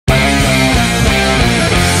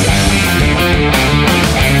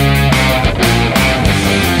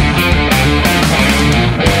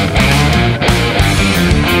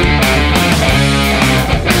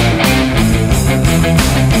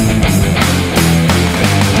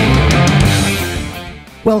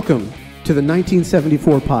Welcome to the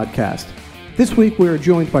 1974 podcast. This week we are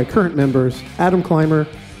joined by current members Adam Clymer,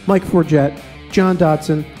 Mike Forget, John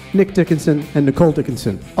Dodson, Nick Dickinson, and Nicole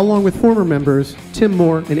Dickinson, along with former members Tim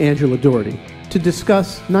Moore and Angela Doherty, to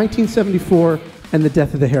discuss 1974 and the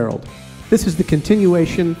death of the Herald. This is the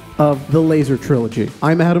continuation of the Laser Trilogy.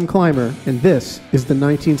 I'm Adam Clymer, and this is the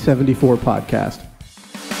 1974 podcast.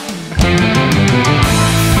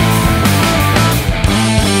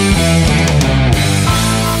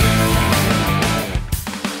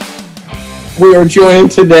 We are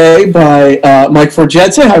joined today by Mike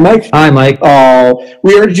Forget. Say hi, Mike. Hi, Mike.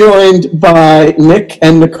 We are joined by Nick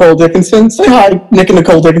and Nicole Dickinson. Say hi, Nick and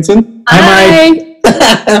Nicole Dickinson. Hi, Mike.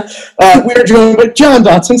 We are joined by John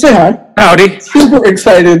Dodson. Say hi. Howdy. Super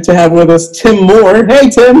excited to have with us Tim Moore.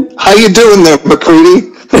 Hey, Tim. How you doing there,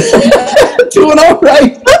 McCready? Doing all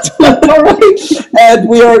right. All right. And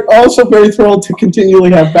we are also very thrilled to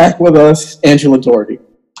continually have back with us Angela Doherty.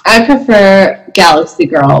 I prefer Galaxy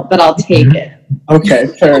Girl, but I'll take it. Okay,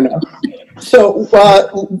 fair enough. So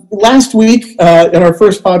last week in our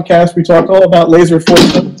first podcast, we talked all about Laser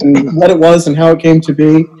Fortress and what it was and how it came to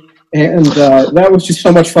be. And that was just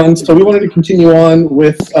so much fun. So we wanted to continue on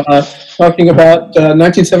with talking about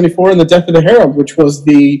 1974 and the Death of the Herald, which was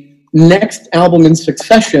the next album in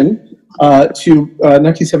succession to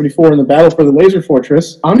 1974 and the Battle for the Laser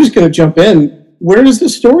Fortress. I'm just going to jump in. Where does the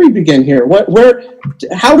story begin here?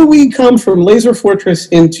 How do we come from Laser Fortress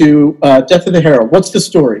into Death of the Herald? What's the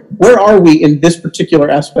story? Where are we in this particular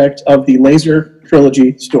aspect of the Laser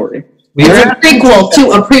Trilogy story? It's a prequel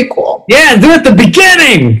to a prequel. Yeah, they're at the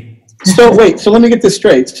beginning! So let me get this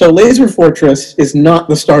straight. So Laser Fortress is not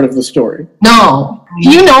the start of the story. No.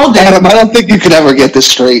 You know that. Adam, I don't think you could ever get this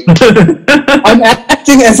straight. I'm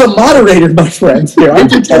acting as a moderator, my friends, here. I'm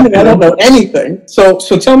pretending I don't know anything. So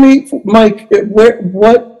tell me, Mike,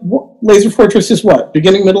 what Laser Fortress is what?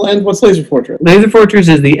 Beginning, middle, end? What's Laser Fortress? Laser Fortress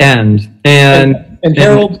is the end. And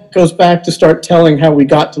Herald goes back to start telling how we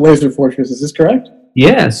got to Laser Fortress. Is this correct?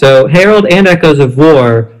 Yeah, so Herald and Echoes of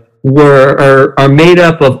War are made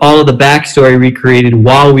up of all of the backstory recreated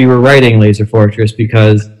while we were writing Laser Fortress,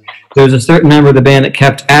 because there was a certain member of the band that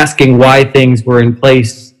kept asking why things were in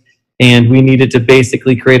place, and we needed to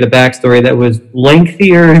basically create a backstory that was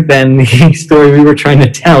lengthier than the story we were trying to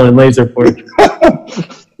tell in Laser Fortress.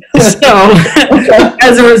 So,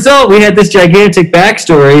 as a result, we had this gigantic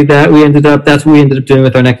backstory that's what we ended up doing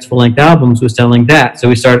with our next full-length albums, was telling that. So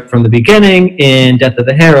we started from the beginning in Death of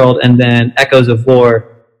the Herald, and then Echoes of War,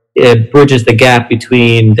 it bridges the gap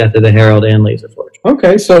between Death of the Herald and Laser Fortress.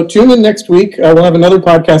 Okay, so tune in next week. We'll have another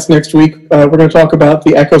podcast next week. We're going to talk about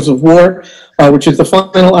the Echoes of War, which is the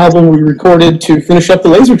final album we recorded to finish up the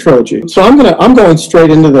Laser Trilogy. So I'm going straight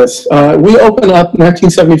into this. We open up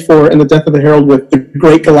 1974 and the Death of the Herald with the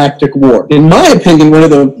Great Galactic War. In my opinion, one of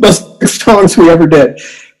the best songs we ever did.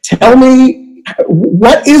 Tell me,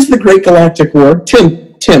 what is the Great Galactic War?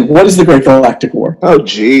 Tim, what is the Great Galactic War? Oh,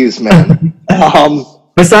 geez, man.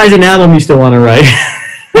 Besides an album you still want to write.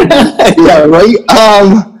 Yeah, right?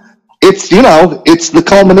 It's the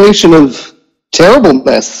culmination of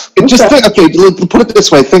terribleness. Okay, put it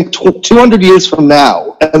this way. Think 200 years from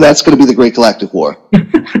now, and that's going to be the Great Galactic War.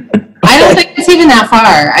 I don't think it's even that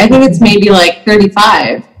far. I think it's maybe like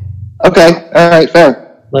 35. Okay, all right,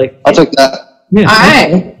 fair. I'll take that. Yeah. All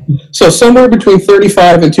right. So somewhere between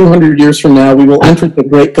 35 and 200 years from now, we will enter the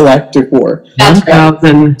Great Galactic War.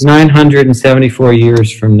 1,974 years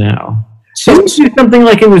from now. So something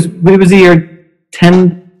like it was the year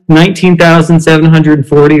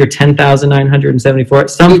 19,740 or 10,974 at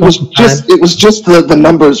some point. It was just the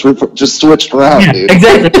numbers were just switched around, yeah, dude.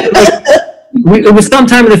 Exactly. It was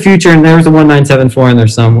sometime in the future, and there was a 1974 in there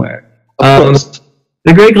somewhere.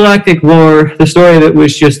 The Great Galactic War, the story of it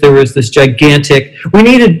was just there was this gigantic. We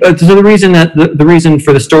needed so the reason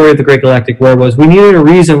for the story of the Great Galactic War was we needed a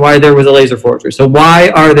reason why there was a laser fortress. So why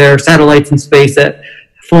are there satellites in space that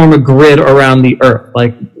form a grid around the Earth?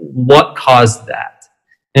 Like, what caused that?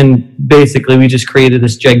 And basically, we just created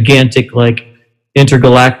this gigantic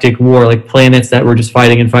intergalactic war, like planets that were just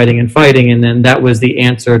fighting and fighting and fighting, and then that was the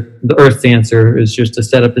answer. The Earth's answer is just to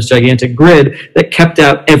set up this gigantic grid that kept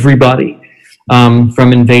out everybody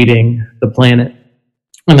from invading the planet,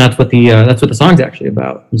 and that's what the song's actually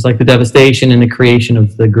about. It's like the devastation and the creation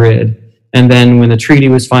of the grid. And then when the treaty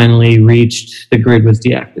was finally reached, the grid was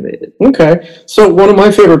deactivated. Okay. So one of my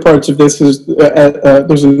favorite parts of this is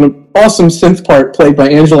there's an awesome synth part played by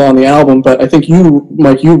Angela on the album, but I think you,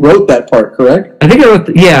 Mike, you wrote that part, correct? I think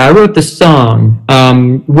I wrote the song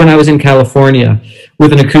when I was in California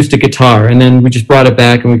with an acoustic guitar, and then we just brought it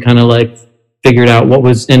back and we kind of figured out what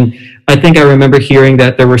was in. I think I remember hearing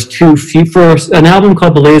that there was for an album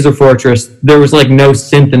called The Laser Fortress, there was like no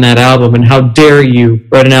synth in that album, and how dare you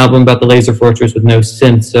write an album about the Laser Fortress with no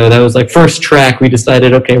synth? So that was like first track, we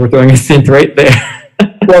decided, okay, we're throwing a synth right there.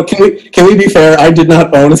 Well, can we be fair? I did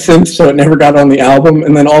not own a synth, so it never got on the album.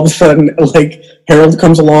 And then all of a sudden, like, Herald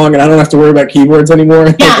comes along, and I don't have to worry about keyboards anymore.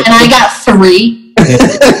 Yeah, and I got 3.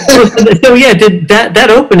 So yeah, that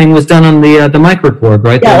opening was done on the microKORG,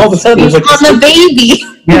 right? Yeah, all of a sudden, It was on the baby.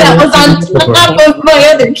 Yeah, that was on top of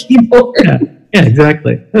my other keyboard. Yeah,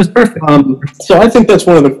 exactly. It was perfect. So I think that's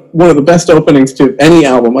one of the best openings to any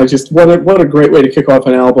album. What a great way to kick off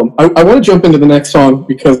an album. I want to jump into the next song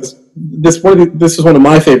because this is one of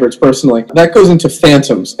my favorites personally. That goes into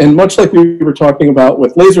Phantoms, and much like we were talking about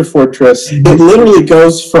with Laser Fortress, it literally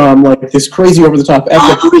goes from like this crazy over the top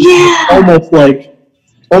epic,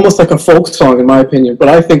 almost like a folk song in my opinion. But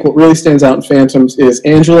I think what really stands out in Phantoms is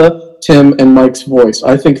Angela, Tim, and Mike's voice.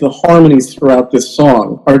 I think the harmonies throughout this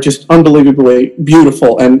song are just unbelievably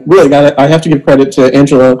beautiful, and really I have to give credit to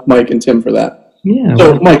Angela, Mike, and Tim for that. Yeah.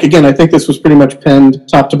 So, Mike, again, I think this was pretty much penned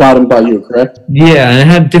top to bottom by you, correct? Yeah, and it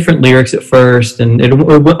had different lyrics at first, and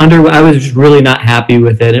I was just really not happy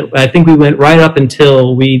with it. I think we went right up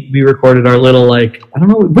until we recorded our little, like, I don't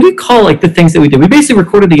know, what do you call, like, the things that we did? We basically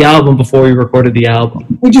recorded the album before we recorded the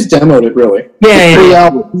album. We just demoed it, really.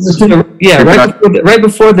 Yeah, right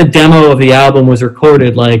before the demo of the album was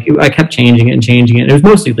recorded, like, I kept changing it. It was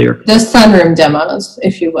mostly lyrics. The sunroom demos,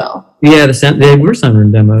 if you will. Yeah, they were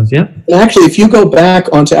sunroom demos, yeah. And actually, if you go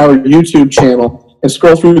back onto our YouTube channel and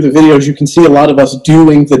scroll through the videos, you can see a lot of us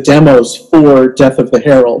doing the demos for Death of the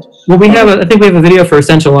Herald. Well, I think we have a video for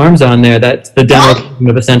Essential Arms on there. That's the demo version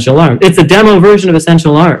of Essential Arms. It's a demo version of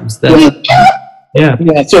Essential Arms. Yeah.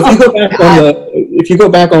 So if you go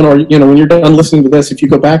back on our, when you're done listening to this, if you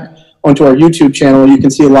go back onto our YouTube channel, you can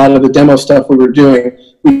see a lot of the demo stuff we were doing.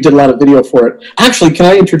 We did a lot of video for it. Actually, can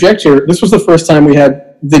I interject here? This was the first time we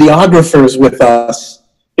had videographers with us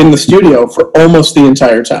in the studio for almost the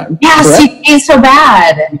entire time. Yeah, CP So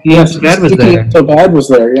Bad. Yes, So Bad was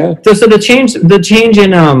there, yeah. So the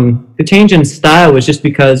change in style was just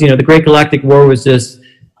because, the Great Galactic War was this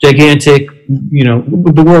gigantic,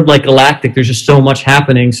 the word like galactic, there's just so much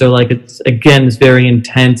happening. So like it's very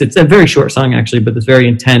intense. It's a very short song actually, but it's very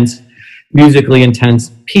intense, musically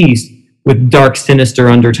intense piece with dark, sinister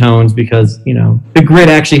undertones because, the grid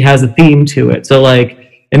actually has a theme to it. So like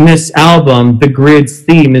in this album, the grid's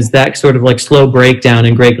theme is that sort of like slow breakdown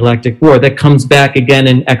in Great Galactic War that comes back again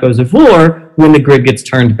in Echoes of War when the grid gets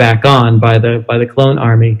turned back on by the clone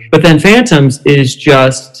army. But then Phantoms is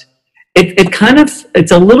just,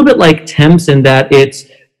 it's a little bit like Temps in that it's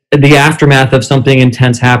the aftermath of something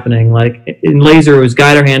intense happening. Like in Laser, it was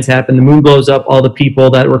Guide Our Hands happen, the moon blows up, all the people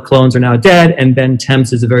that were clones are now dead, and then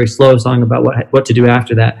Temps is a very slow song about what to do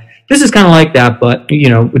after that. This is kind of like that, but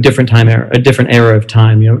a different era of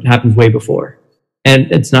time. It happens way before, and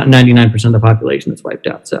it's not 99% of the population that's wiped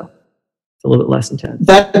out. So it's a little bit less intense.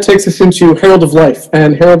 That takes us into Herald of Life,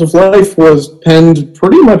 and Herald of Life was penned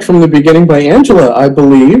pretty much from the beginning by Angela, I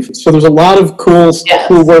believe. So there's a lot of cool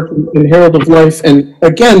work in Herald of Life. And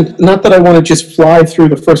again, not that I want to just fly through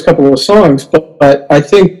the first couple of songs, but I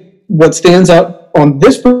think what stands out on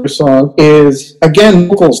this song is, again,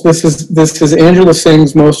 vocals. This is Angela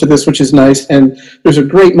sings most of this, which is nice, and there's a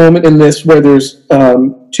great moment in this where there's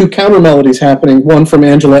 2 counter melodies happening, one from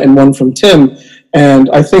Angela and one from Tim, and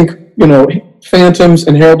I think, Phantoms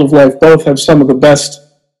and Herald of Life both have some of the best,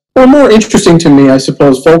 or more interesting to me, I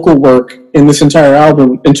suppose, vocal work in this entire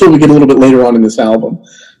album until we get a little bit later on in this album.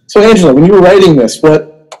 So Angela, when you were writing this,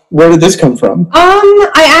 where did this come from?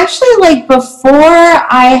 I actually, before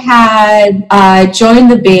I had joined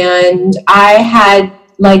the band, I had,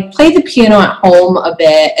 played the piano at home a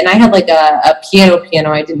bit, and I had, a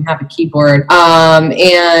piano. I didn't have a keyboard.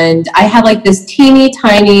 And I had, this teeny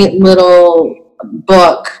tiny little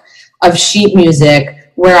book of sheet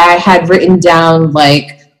music where I had written down,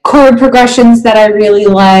 chord progressions that I really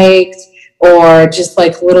liked, or just,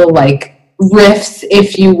 little, riffs,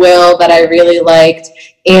 if you will, that I really liked.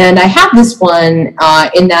 And I have this one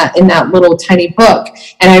in that little tiny book,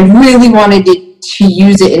 and I really wanted to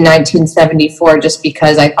use it in 1974 just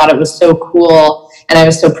because I thought it was so cool, and I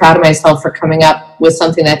was so proud of myself for coming up with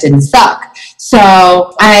something that didn't suck.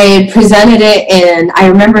 So I presented it, and I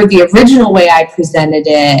remember the original way I presented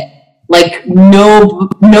it,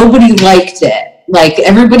 nobody liked it.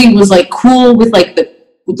 Everybody was cool with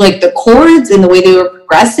the chords and the way they were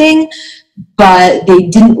progressing, but they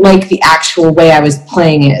didn't like the actual way I was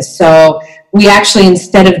playing it. So we actually,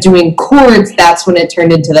 instead of doing chords, that's when it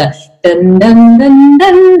turned into the dun dun dun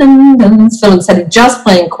dun dun dun. So instead of just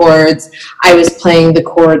playing chords, I was playing the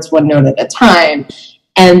chords one note at a time.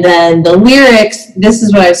 And then the lyrics, this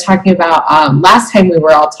is what I was talking about last time we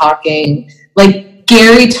were all talking. Like,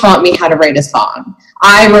 Gary taught me how to write a song.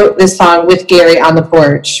 I wrote this song with Gary on the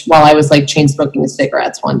porch while I was like chain smoking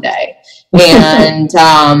cigarettes one day. And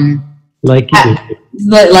like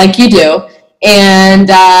you do. And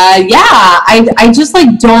I just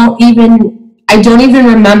like don't even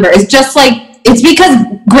remember. It's just like, it's because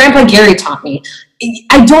Grandpa Gary taught me.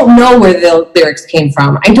 I don't know where the lyrics came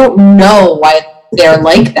from. I don't know why they're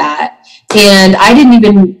like that. And I didn't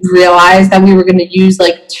even realize that we were going to use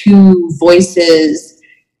like two voices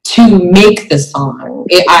to make the song.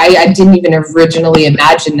 I didn't even originally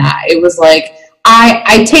imagine that. It was like,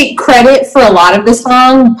 I take credit for a lot of the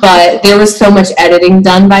song, but there was so much editing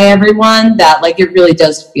done by everyone that like it really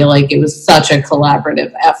does feel like it was such a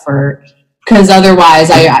collaborative effort, because otherwise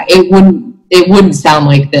it wouldn't sound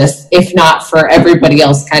like this if not for everybody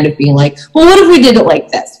else kind of being like, well, what if we did it like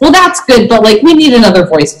this? Well, that's good, but like we need another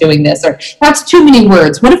voice doing this, or that's too many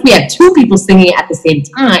words. What if we had two people singing at the same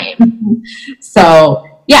time? So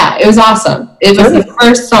yeah, it was awesome. It was the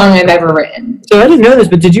first song I've ever written. So I didn't know this,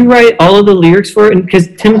 but did you write all of the lyrics for it? Because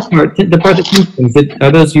Tim's part, the part that Tim sings,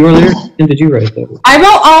 are those your lyrics? And did you write those? I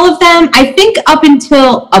wrote all of them, I think up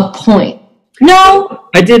until a point. No.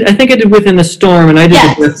 I think I did Within the Storm, and I did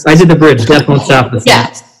the bridge, Death Won't Stop Us.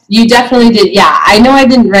 Yes, you definitely did. Yeah, I know I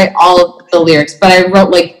didn't write all of the lyrics, but I wrote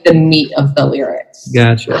like the meat of the lyrics.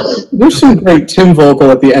 Gotcha. There's some great Tim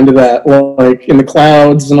vocal at the end of that, like In the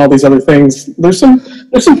Clouds and all these other things. There's some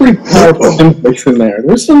pretty powerful Tim voice in there.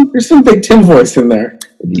 There's some big Tim voice in there.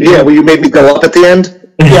 Yeah, well, you made me go up at the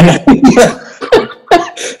end. Yeah.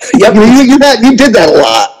 Yep, you did that a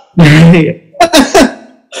lot.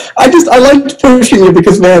 I liked pushing you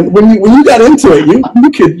because, man, when you got into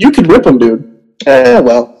it, you could rip them, dude.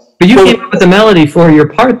 Well. But you came up with the melody for your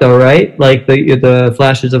part, though, right? Like the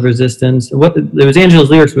flashes of resistance. It was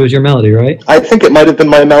Angela's lyrics, but it was your melody, right? I think it might have been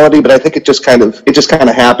my melody, but I think it just kind of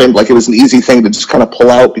happened. Like it was an easy thing to just kind of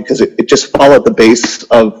pull out because it just followed the bass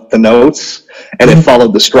of the notes and it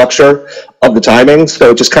followed the structure of the timing.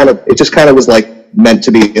 So it just kind of was like meant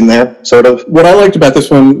to be in there, sort of. What I liked about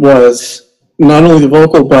this one was not only the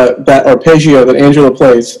vocal, but that arpeggio that Angela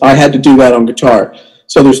plays. I had to do that on guitar.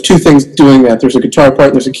 So there's two things doing that. There's a guitar part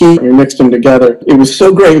and there's a key. We mixed them together. It was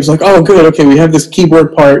so great. It was like, oh, good. Okay, we have this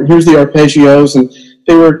keyboard part. And here's the arpeggios. And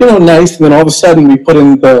they were, nice. And then all of a sudden we put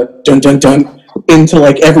in the dun, dun, dun into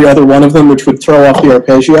like every other one of them, which would throw off the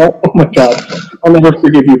arpeggio. Oh, my God. I'll never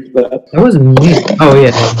forgive you for that. That wasn't me. Oh,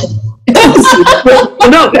 yeah.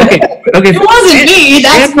 No, okay. It wasn't me.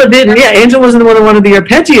 Angela didn't. Yeah, Angela wasn't the one who wanted the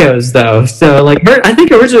arpeggios, though. So, like, I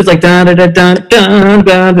think originally it was like dun dun dun dun dun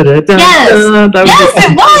dun dun dun. Yes,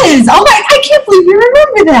 it was. Oh my! I can't believe you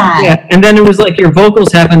remember that. Yeah, and then it was like your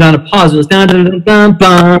vocals happened on a pause. It was dun dun dun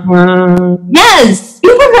dun dun. Yes,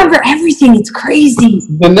 you remember everything. It's crazy.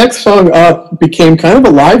 The next song up became kind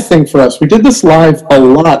of a live thing for us. We did this live a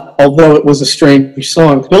lot, although it was a strange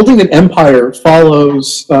song. Building an Empire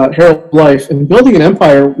follows Herald life, and Building an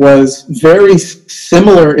Empire was very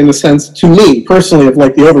similar in the sense, to me personally, of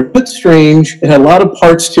like the bit strange. It had a lot of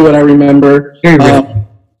parts to it, I remember. Very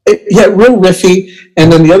real riffy.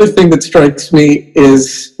 And then the other thing that strikes me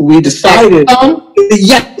is we decided...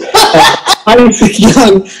 Isaac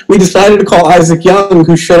Young. We decided to call Isaac Young,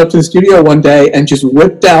 who showed up to the studio one day and just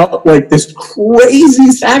whipped out like this crazy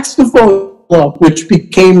saxophone, which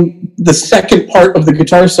became the second part of the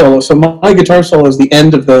guitar solo. So my guitar solo is the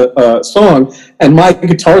end of the song, and my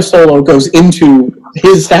guitar solo goes into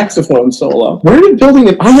his saxophone solo. Where did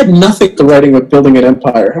I had nothing to writing with Building an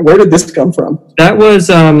Empire. Where did this come from? That was,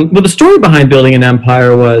 the story behind Building an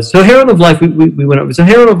Empire was, so Herald of Life, we went over. So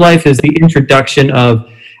Herald of Life is the introduction of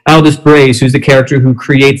Aldous Braze, who's the character who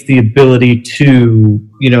creates the ability to,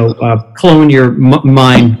 clone your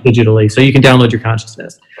mind digitally, so you can download your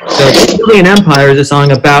consciousness. So Building an Empire is a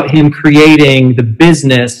song about him creating the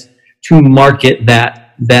business to market that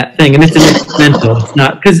thing, and it's an instrumental. It's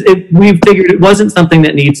not because we figured it wasn't something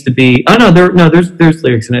that needs to be. Oh no, there's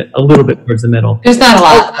lyrics in it a little bit towards the middle. There's not a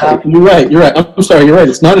lot. You're right. I'm sorry. You're right.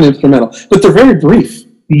 It's not an instrumental, but they're very brief.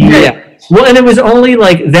 Yeah. Well, and it was only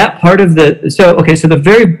like that part of the. So the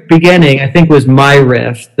very beginning, I think, was my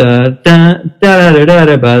riff. The da da da da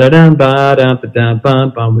da ba da ba da da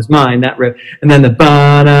bum bum was mine, that riff, and then the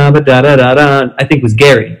ba da ba da da da da I think was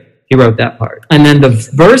Gary. He wrote that part, and then the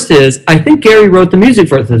verses. I think Gary wrote the music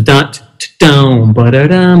for it. The dun dum ba da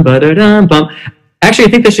dum bum. Actually,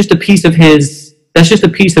 I think that's just a piece of his. That's just a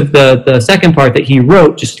piece of the second part that he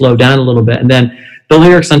wrote, just slowed down a little bit, and then the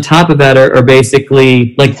lyrics on top of that are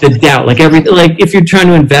basically like the doubt, like everything, like if you're trying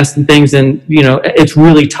to invest in things and, you know, it's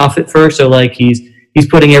really tough at first. So like he's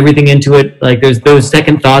putting everything into it. Like there's those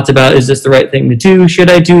second thoughts about, is this the right thing to do? Should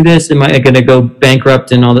I do this? Am I going to go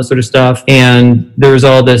bankrupt and all that sort of stuff? And there's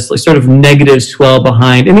all this like, sort of negative swell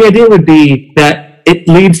behind. And the idea would be that it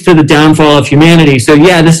leads to the downfall of humanity. So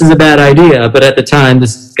yeah, this is a bad idea. But at the time,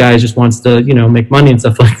 this guy just wants to, you know, make money and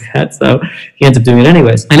stuff like that. So he ends up doing it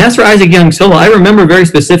anyways. And as for Isaac Young's solo, I remember very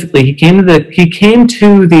specifically, he came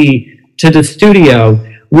to the studio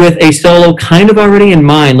with a solo kind of already in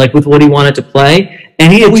mind, like with what he wanted to play.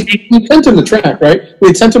 And we sent him the track, right? We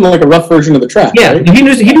had sent him like a rough version of the track. Yeah, right? he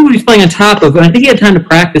knew what he was playing on top of, and I think he had time to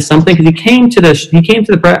practice something because he came to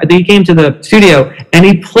the studio and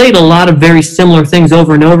he played a lot of very similar things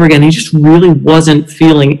over and over again. He just really wasn't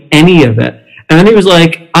feeling any of it. And then he was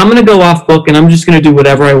like, I'm going to go off book and I'm just going to do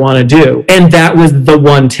whatever I want to do. And that was the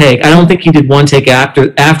one take. I don't think he did one take after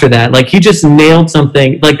that. Like he just nailed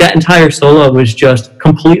something. Like that entire solo was just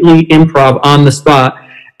completely improv on the spot.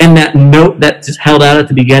 And that note that just held out at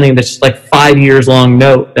the beginning, that's just like 5 years long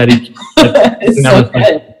note that he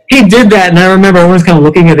he did that, and I remember everyone's kind of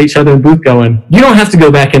looking at each other in the booth going, you don't have to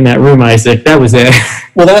go back in that room, Isaac. That was it.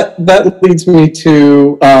 Well, that leads me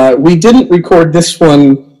to, we didn't record this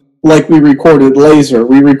one like we recorded Laser.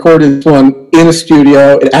 We recorded this one in a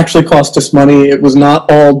studio. It actually cost us money. It was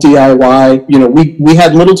not all DIY. You know, we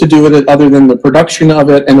had little to do with it other than the production of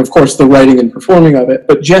it and, of course, the writing and performing of it.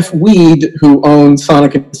 But Jeff Weed, who owns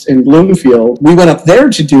Sonic in Bloomfield, we went up there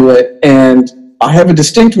to do it, and I have a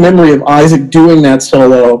distinct memory of Isaac doing that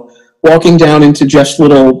solo, walking down into Jeff's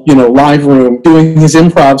little, you know, live room, doing his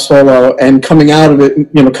improv solo, and coming out of it,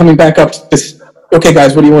 you know, coming back up to this, okay,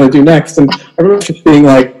 guys, what do you want to do next? And I remember just being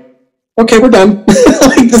like, okay, we're done.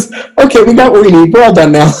 Like this, okay, we got what we need. We're all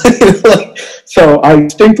done now. So I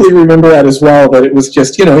distinctly remember that as well, that it was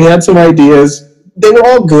just, you know, he had some ideas. They were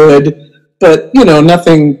all good, but, you know,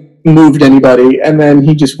 nothing moved anybody, and then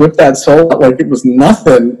he just whipped that solo like it was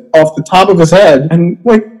nothing off the top of his head, and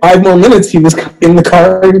like 5 more minutes he was in the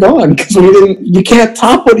car and gone, because you can't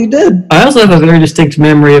top what he did. I also have a very distinct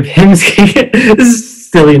memory of him. This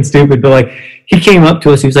is silly and stupid, but like he came up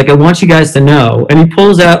to us, he was like, I want you guys to know, and he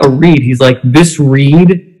pulls out a reed. He's like, this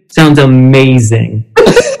reed sounds amazing.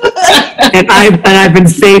 and I've been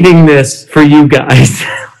saving this for you guys.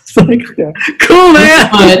 Like, yeah. Cool,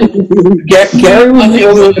 man. Gary was the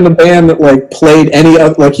only one in the band that like played any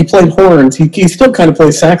other, like he played horns. He still kind of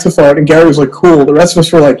plays saxophone, and Gary was like, cool. The rest of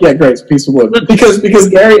us were like, yeah, great, it's a piece of wood. Because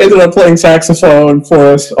Gary ended up playing saxophone for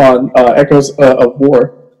us on Echoes of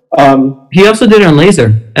War. He also did it on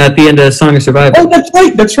Laser at the end of Song of Survival. Oh,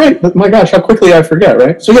 that's right. My gosh, how quickly I forget,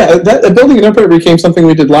 right? So yeah, Building an Empire became something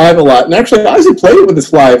we did live a lot. And actually, Isaac played it with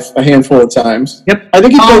us live a handful of times. Yep. I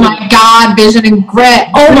think he played my God, Vision and Grit.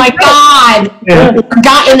 Oh my God. Yeah. I've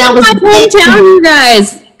forgotten that was my hometown, you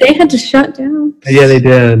guys. They had to shut down. Yeah, they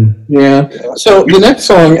did. Yeah. So the next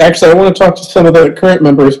song, actually, I want to talk to some of the current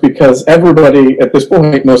members because everybody at this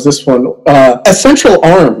point knows this one. Essential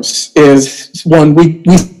Arms is one we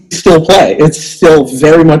still play. It's still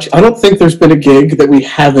very much, I don't think there's been a gig that we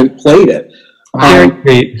haven't played it. Cherry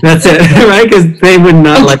Street. That's it, right? Because they would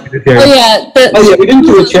not like to do Cherry Street. Oh yeah, we didn't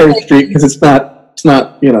do a Cherry Street because it's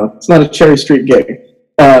not a Cherry Street gig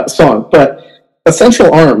song. But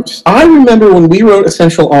Essential Arms. I remember when we wrote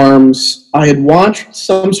Essential Arms, I had watched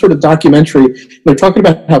some sort of documentary. They're talking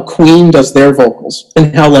about how Queen does their vocals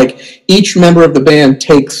and how like each member of the band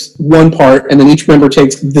takes one part and then each member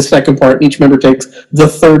takes the second part and each member takes the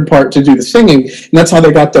third part to do the singing. And that's how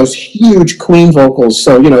they got those huge Queen vocals.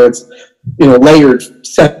 So, you know, it's, you know, layered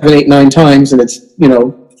 7, 8, 9 times, and it's, you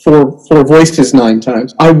know, four voices 9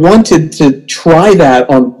 times. I wanted to try that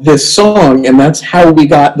on this song, and that's how we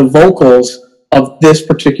got the vocals of this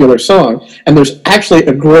particular song. And there's actually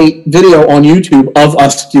a great video on YouTube of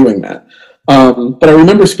us doing that. But I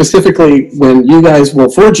remember specifically when you guys, well,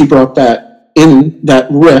 Forgy brought that in, that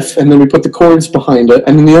riff, and then we put the chords behind it.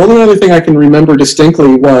 And then the only other thing I can remember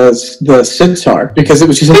distinctly was the sitar, because it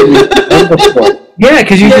was just something we'd done before. Yeah,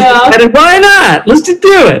 because you just decided, why not? Let's just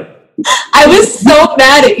do it. I was so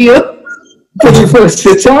mad at you. For a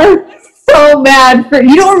sitar? So mad.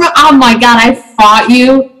 You don't remember? Oh my God, I fought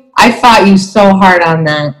you so hard on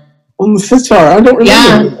that. On the sitar? I don't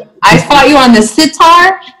remember. Yeah, I fought you on the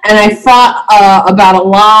sitar, and I fought about a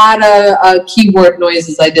lot of keyboard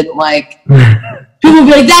noises I didn't like. People would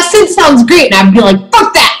be like, that synth sounds great, and I'd be like,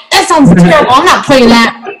 fuck that! That sounds terrible, I'm not playing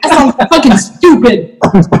that! That sounds fucking stupid!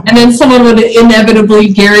 And then someone would inevitably,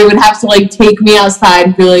 Gary would have to like take me outside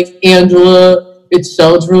and be like, Angela, it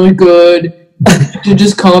sounds really good. You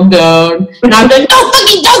just calm down. And I'd be like, no,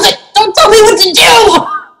 fucking does it! Don't tell me what to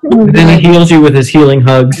do! Then he heals you with his healing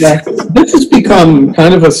hugs. Exactly. This has become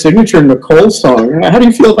kind of a signature Nicole song. How do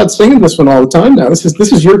you feel about singing this one all the time now? This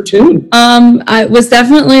is your tune. I was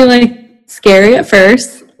definitely like scary at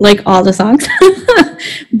first, like all the songs.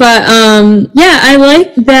 But yeah, I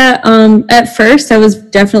like that. At first I was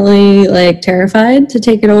definitely like terrified to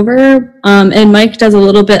take it over. And Mike does a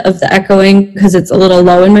little bit of the echoing because it's a little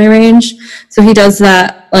low in my range. So he does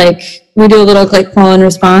that, like we do a little like call and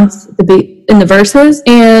response at the beat in the verses.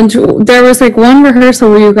 And there was like one rehearsal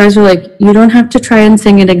where you guys were like, you don't have to try and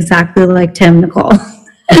sing it exactly like Tim, Nicole.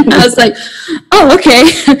 And I was like, oh, okay.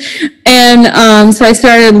 And so I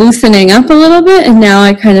started loosening up a little bit, and now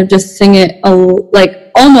I kind of just sing it like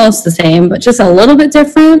almost the same, but just a little bit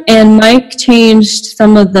different. And Mike changed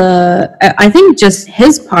some of the, I think just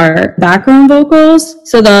his part, background vocals.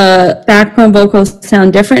 So the background vocals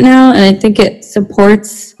sound different now, and I think it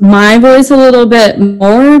supports my voice a little bit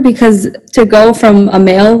more, because to go from a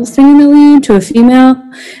male singing the lead to a female,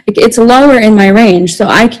 it's lower in my range. So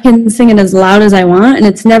I can sing it as loud as I want, and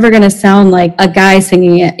it's never going to sound like a guy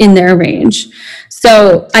singing it in their range.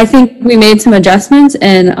 So I think we made some adjustments,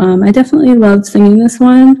 and I definitely love singing this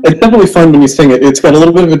one. It's definitely fun when you sing it. It's got a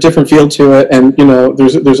little bit of a different feel to it, and you know,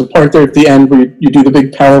 there's a part there at the end where you do the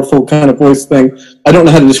big, powerful kind of voice thing. I don't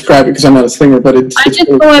know how to describe it because I'm not a singer, but I just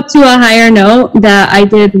go up to a higher note that I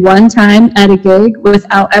did one time at a gig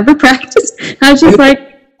without ever practice. I was just like,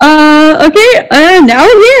 okay, now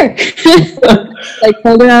I'm here. Like,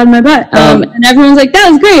 pulled it out of my butt. And everyone's like, that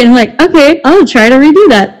was great. And I'm like, okay, I'll try to redo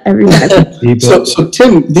that every time. So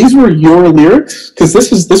Tim, these were your lyrics? Because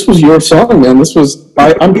this was your song, man. This was,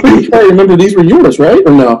 I'm pretty sure I remember these were yours, right?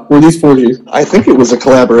 Or no? Were these Forgie's? I think it was a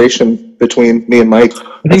collaboration between me and Mike.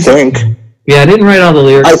 I think. Yeah, I didn't write all the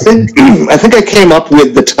lyrics. I think I came up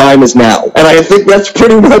with "The Time Is Now," and I think that's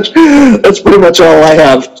pretty much all I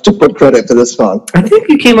have to put credit to this song. I think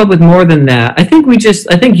you came up with more than that. I think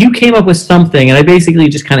you came up with something, and I basically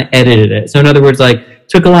just kind of edited it. So in other words, like,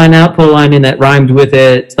 took a line out, put a line in that rhymed with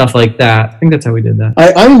it, stuff like that. I think that's how we did that.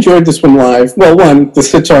 I enjoyed this one live. Well, the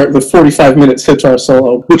 45-minute sitar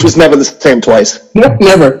solo. Which was never the same twice. No,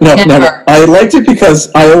 never. I liked it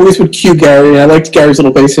because I always would cue Gary, and I liked Gary's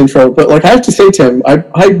little bass intro. But like, I have to say, Tim,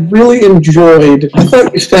 I really enjoyed, I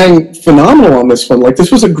thought you sang phenomenal on this one. Like,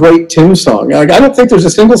 this was a great Tim song. Like, I don't think there's a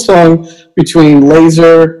single song between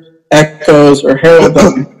Laser, Echoes, or Herald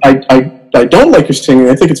that I don't like your singing.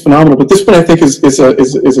 I think it's phenomenal, but this one I think is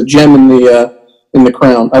a gem in the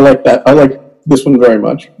crown. I like that. I like this one very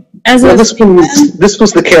much. This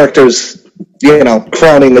was the character's,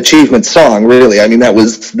 crowning achievement song. Really, I mean, that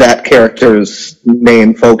was that character's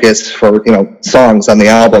main focus for songs on the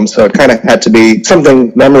album. So it kind of had to be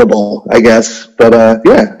something memorable, I guess. But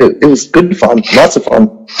yeah, it was good fun, lots of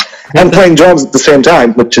fun, and playing drums at the same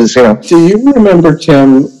time, which is Do you remember,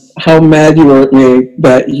 Tim, how mad you were at me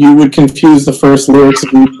that you would confuse the first lyrics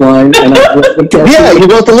of each line? And yeah, you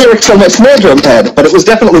wrote the lyrics on my snare drum pad, but it was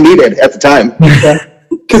definitely needed at the time.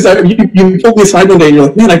 Because you pulled me aside one day and you're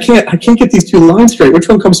like, man, I can't get these two lines straight. Which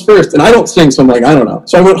one comes first? And I don't sing, so I'm like, I don't know.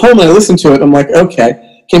 So I went home and I listened to it. I'm like,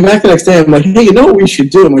 okay. Came back the next day. I'm like, hey, you know what we should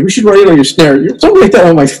do? I'm like, we should write it on your snare. Don't write that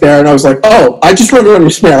on my snare. And I was like, oh, I just wrote it on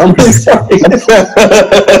your snare. I'm really sorry.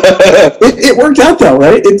 It worked out though,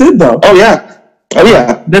 right? It did though. Oh yeah.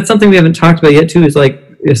 That's something we haven't talked about yet too, is like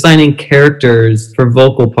assigning characters for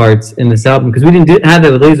vocal parts in this album, because we didn't have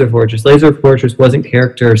that with Laser Fortress. Laser Fortress wasn't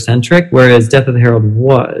character centric, whereas Death of the Herald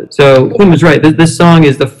was. So Quinn was right. This song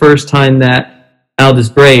is the first time that Aldous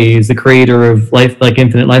Braze, the creator of Life, like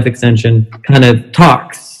Infinite Life Extension, kind of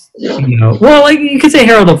talks. Well, like you could say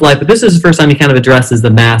Herald of Life, but this is the first time he kind of addresses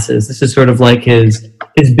the masses. This is sort of like his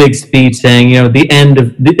big speech saying,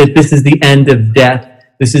 this is the end of death.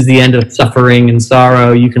 This is the end of suffering and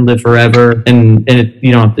sorrow. You can live forever, and it,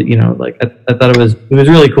 you don't have to, like I thought it was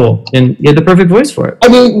really cool, and you had the perfect voice for it. I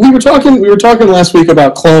mean, we were talking last week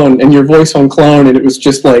about Clone and your voice on Clone, and it was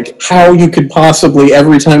just like how you could possibly,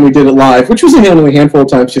 every time we did it live, which was only a handful of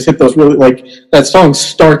times, just hit those really, like, that song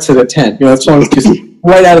starts at a 10. That song's just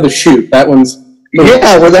right out of the chute. That one's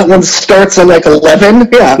where that one starts at like 11.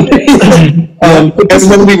 Yeah. And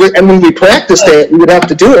when we practiced it, we would have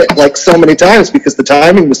to do it like so many times because the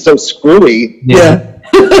timing was so screwy. Yeah.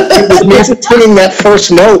 It was me singing that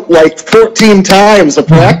first note like 14 times a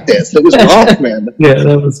practice. It was rough, man. Yeah,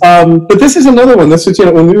 that was. But this is another one. This is,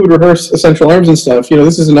 when we would rehearse Essential Arms and stuff,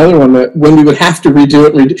 this is another one that when we would have to redo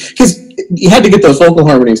it, because you had to get those vocal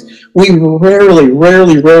harmonies. We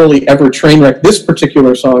rarely ever train wreck this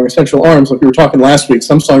particular song, Essential Arms, like we were talking last week.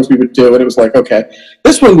 Some songs we would do, and it was like, okay.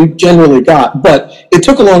 This one we generally got, but it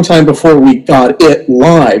took a long time before we got it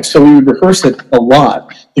live, so we would rehearse it a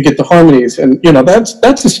lot. to get the harmonies. And,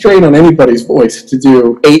 that's a strain on anybody's voice to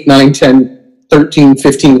do 8, 9, 10, 13,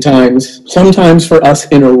 15 times, sometimes for us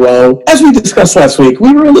in a row. As we discussed last week,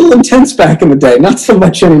 we were a little intense back in the day. Not so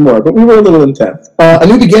much anymore, but we were a little intense. A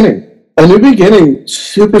New Beginning. A New Beginning,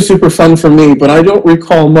 super, super fun for me, but I don't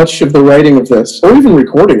recall much of the writing of this, or even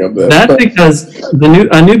recording of this. That's because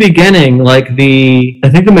A New Beginning, I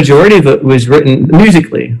think the majority of it was written,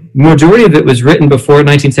 musically, majority of it was written before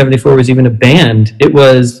 1974 was even a band. It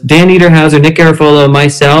was Dan Niederhauser, Nick Garofalo,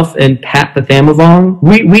 myself, and Pat Pathamavong.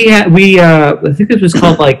 I think this was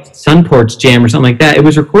called Sunporch Jam or something like that. It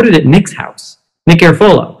was recorded at Nick's house, Nick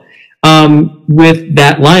Garofalo, with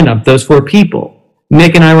that lineup, those 4 people.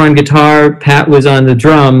 Nick and I were on guitar, Pat was on the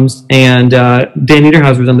drums, and Dan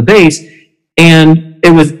Niederhauser was on the bass, and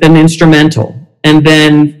it was an instrumental. And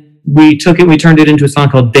then we turned it into a song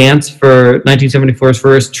called Dance for 1974's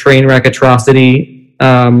first train wreck atrocity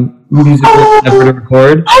musical ever to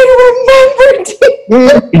record. I remembered it.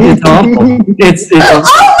 It's awful. It's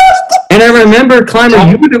awful. And I remember,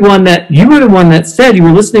 Clymer, you were the one that said, you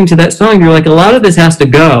were listening to that song, you're like, a lot of this has to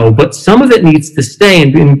go, but some of it needs to stay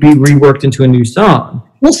and be reworked into a new song.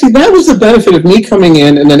 Well, see, that was the benefit of me coming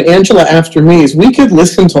in and then Angela after me, is we could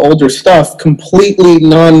listen to older stuff completely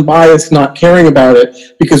non-biased, not caring about it,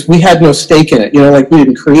 because we had no stake in it. We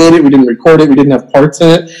didn't create it, we didn't record it, we didn't have parts in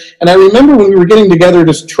it. And I remember when we were getting together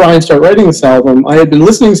to try and start writing this album, I had been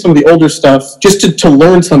listening to some of the older stuff just to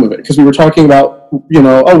learn some of it, because we were talking about, we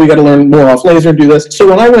got to learn more off Laser and do this. So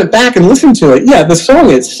when I went back and listened to it, the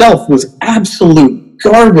song itself was absolute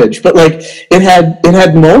garbage, but it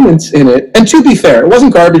had moments in it. And to be fair, it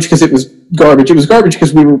wasn't garbage because it was garbage. It was garbage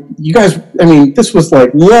because this was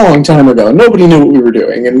long time ago. Nobody knew what we were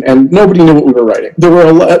doing, and nobody knew what we were writing. There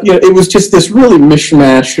were it was just this really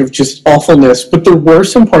mishmash of just awfulness, but there were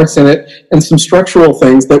some parts in it and some structural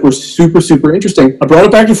things that were super, super interesting. I brought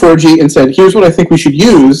it back to 4G and said, here's what I think we should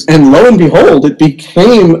use, and lo and behold, it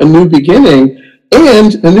became A New Beginning.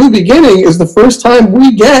 And A New Beginning is the first time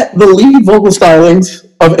we get the lead vocal stylings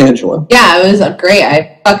of Angela. Yeah, it was great.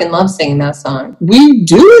 I fucking love singing that song. We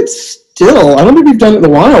do it still. I don't think we've done it in a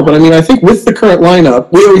while, but I think with the current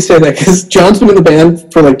lineup, we always say that because John's been in the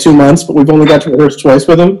band for 2 months, but we've only got to rehearse twice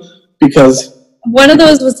with him because... One of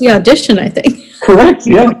those was the audition, I think. Correct,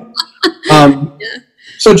 yeah.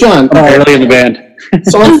 So, John... early in the band.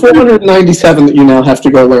 Song 497 that you now have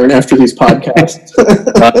to go learn after these podcasts.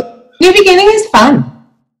 New Beginning is fun.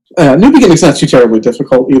 New Beginning's not too terribly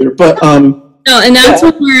difficult either, but no, and that's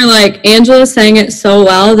when we're Angela sang it so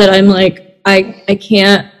well that I'm I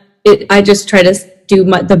can't. I just try to do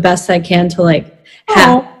the best I can to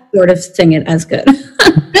have sort of sing it as good.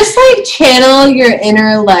 Just channel your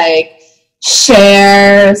inner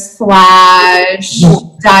Cher /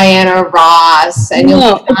 Diana Ross, and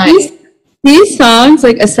you'll be fine. These songs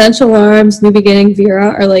Essential Arms, New Beginning,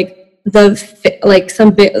 Vera are some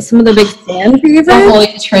of the big fan favorites. The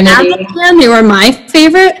Holy Trinity. They were my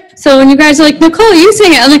favorite. So when you guys are Nicole, you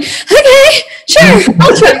sing it, I'm okay, sure,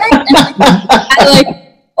 I'll try. I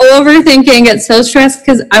overthinking, get so stressed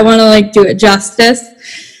because I want to do it justice.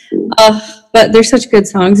 But they're such good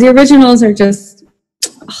songs. The originals are just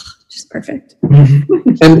perfect.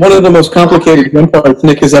 And one of the most complicated drum parts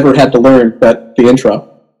Nick has ever had to learn, the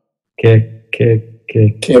intro. Kick.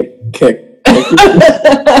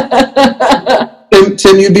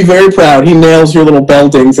 Tim, you'd be very proud. He nails your little bell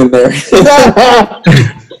dings in there.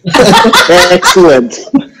 Excellent.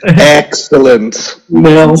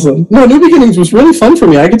 Nails them. No, New Beginnings was really fun for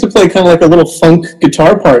me. I get to play kind of a little funk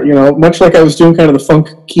guitar part, much like I was doing kind of the funk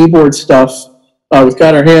keyboard stuff with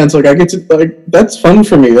Got Our Hands. I get to, that's fun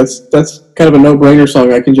for me. That's kind of a no-brainer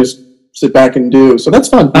song I can just sit back and do. So that's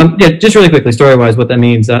fun. Just really quickly, story-wise, what that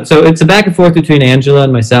means. So it's a back and forth between Angela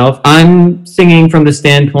and myself. I'm singing from the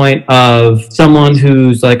standpoint of someone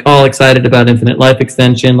who's all excited about infinite life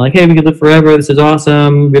extension, hey, we could live forever, this is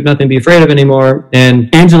awesome, we have nothing to be afraid of anymore.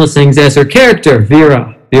 And Angela sings as her character,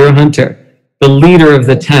 Vera Hunter, the leader of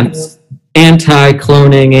the Temps,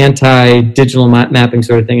 anti-cloning, anti-digital mapping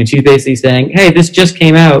sort of thing. And she's basically saying, hey, this just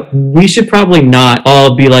came out. We should probably not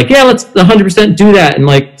all be yeah, let's 100% do that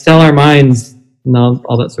and sell our minds and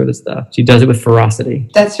all that sort of stuff. She does it with ferocity.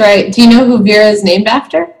 That's right. Do you know who Vera is named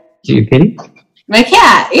after? Do you, Kitty? My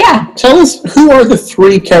cat, yeah. Tell us, who are the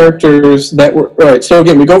 3 characters that were... All right, so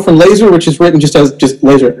again, we go from Laser, which is written just as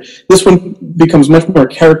Laser. This one becomes much more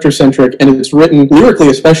character-centric, and it's written lyrically,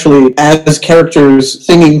 especially, as characters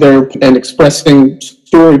singing and expressing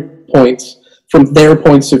story points from their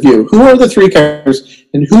points of view. Who are the 3 characters,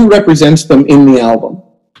 and who represents them in the album?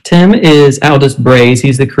 Tim is Aldous Braze.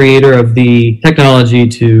 He's the creator of the technology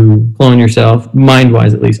to clone yourself,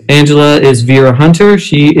 mind-wise at least. Angela is Vera Hunter.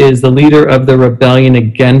 She is the leader of the rebellion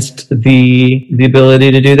against the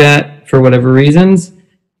ability to do that for whatever reasons.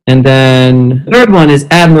 And then the third one is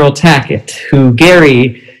Admiral Tackett, who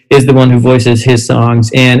Gary is the one who voices his songs.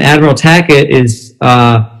 And Admiral Tackett is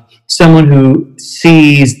someone who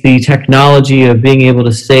sees the technology of being able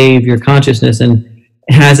to save your consciousness and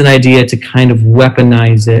has an idea to kind of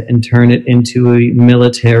weaponize it and turn it into a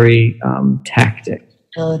military tactic.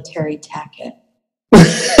 Military tactic.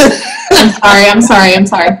 I'm sorry.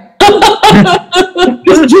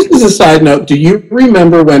 Just as a side note, do you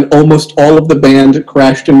remember when almost all of the band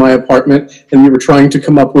crashed in my apartment and we were trying to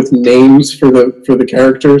come up with names for the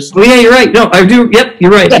characters? Oh yeah, you're right. No, I do. Yep,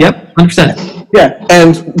 you're right. Yep, 100%. Yeah,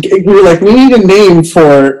 and we were like, we need a name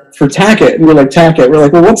for Tackett, and we're like, Tackett. We're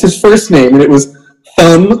like, well, what's his first name? And it was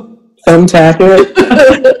Thumb Tackett.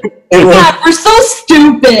 We're so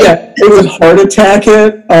stupid. Yeah, it was Heart Attack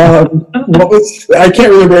It. What was, I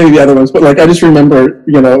can't remember any of the other ones, but like I just remember,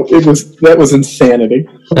 that was insanity.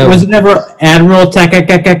 Was it never Admiral Tackett?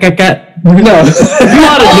 No.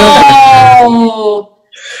 Oh,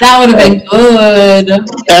 that would have been good.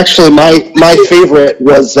 Actually, my favorite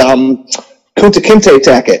was Kunta Kinte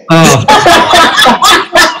Tackett. Oh.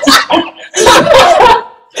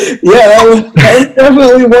 Yeah, that was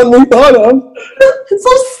definitely one we thought of. It's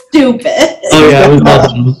so stupid. Oh yeah,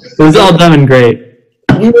 it was all dumb and great.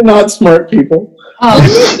 We were not smart people. Oh,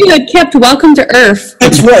 you had kept Welcome to Earth.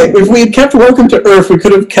 That's right. If we had kept Welcome to Earth, we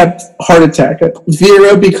could have kept Heart Attack It.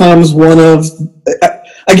 Vera becomes one of...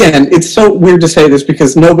 Again, it's so weird to say this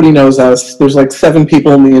because nobody knows us. There's like 7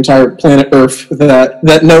 people on the entire planet Earth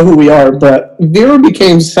that know who we are, but Vera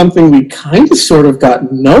became something we kind of sort of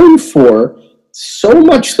got known for. So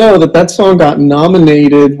much so that song got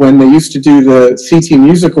nominated when they used to do the CT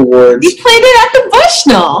Music Awards. We played it at the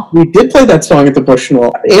Bushnell. We did play that song at the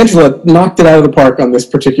Bushnell. Angela knocked it out of the park on this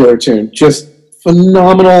particular tune. Just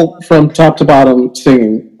phenomenal from top to bottom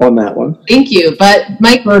singing on that one. Thank you, but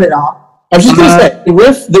Mike wrote it all. I was just going to say,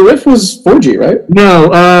 the riff was 4G, right? No,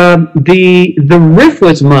 the riff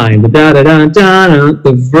was mine.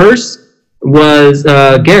 The verse was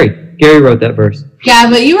Gary. Gary wrote that verse. Yeah,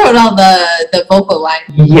 but you wrote all the vocal line.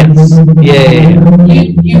 Yes.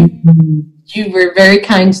 Yeah. You were very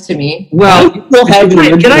kind to me. Well,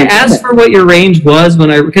 can I ask for what your range was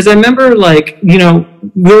because I remember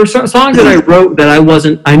there were songs that I wrote that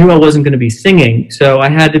I knew I wasn't going to be singing, so I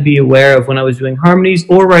had to be aware of when I was doing harmonies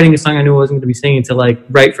or writing a song I knew I wasn't going to be singing to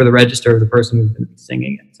write for the register of the person who's going to be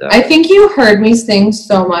singing it. So I think you heard me sing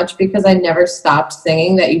so much because I never stopped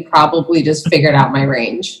singing that you probably just figured out my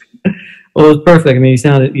range. Well, it was perfect. I mean, you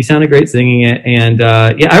sounded great singing it, and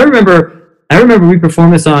I remember we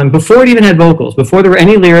performed the song before it even had vocals, before there were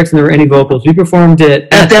any lyrics and there were any vocals. We performed it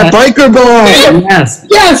at that biker bar. Yes.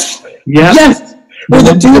 Yep. Yes.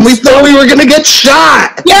 And we thought we were gonna get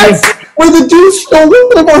shot. Yes. Where the dude stole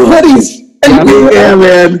one of our hoodies. Yeah,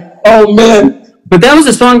 man. Oh man. But that was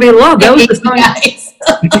the song they loved. That was the song.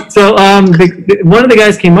 So one of the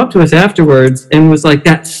guys came up to us afterwards and was like,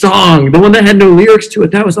 that song, the one that had no lyrics to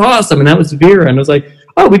it, that was awesome. And that was Vera. And I was like,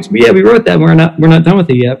 oh, we wrote that. We're not done with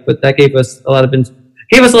it yet. But that gave us a lot of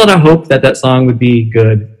hope that song would be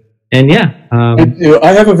good. And yeah.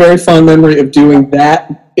 I have a very fond memory of doing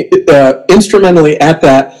that instrumentally at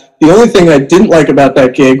that. The only thing I didn't like about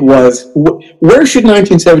that gig was where should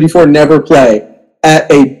 1974 never play?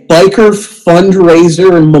 At a biker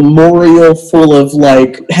fundraiser memorial full of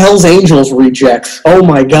Hell's Angels rejects. Oh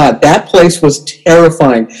my God, that place was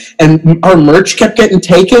terrifying. And our merch kept getting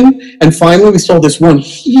taken. And finally we saw this one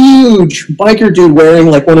huge biker dude wearing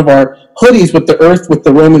one of our hoodies with the earth with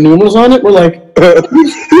the Roman numerals on it. We're like, who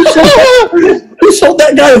sold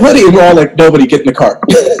that guy a hoodie? And we're all like, nobody, get in the car.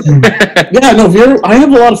 Yeah, no, Vera, I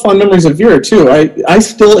have a lot of fond memories of Vera too. I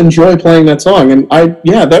still enjoy playing that song. And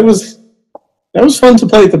that was fun to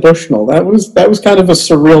play at the Bushnell. That was kind of a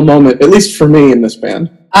surreal moment, at least for me in this band.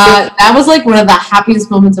 That was one of the happiest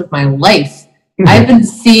moments of my life. I've been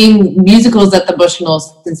seeing musicals at the Bushnell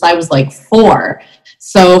since I was 4.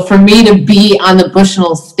 So for me to be on the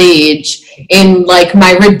Bushnell stage in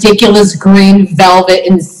my ridiculous green velvet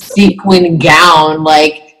and sequin gown,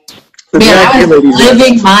 I was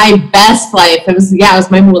living my best life. It was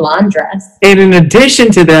my Mulan dress. And in addition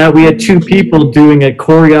to that, we had 2 people doing a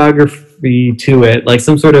choreography to it,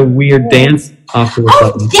 some sort of weird dance off to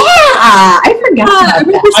something. Yeah, I forgot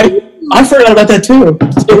about that. I forgot about that too. And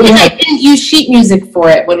I didn't use sheet music for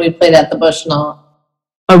it when we played at the Bushnell.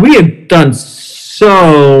 We had done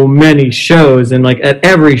so many shows, and like at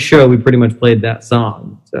every show we pretty much played that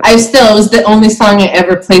song. So. It was the only song I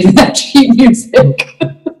ever played with that sheet music.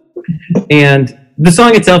 And the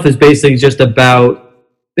song itself is basically just about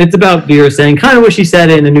Vera saying kind of what she said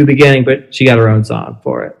in A New Beginning, but she got her own song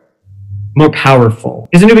for it. More powerful.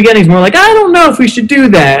 Because A New Beginning is more like, I don't know if we should do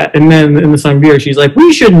that. And then in the song Vera, she's like,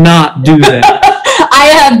 we should not do that. I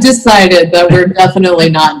have decided that we're definitely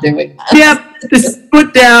not doing that. Yep, just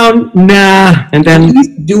put down, nah. And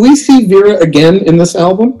then... Do we see Vera again in this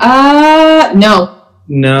album? No.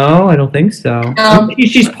 No, I don't think so.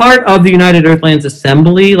 She's part of the United Earthlands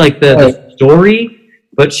Assembly, like the story,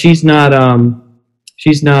 but she's not,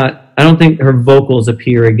 I don't think her vocals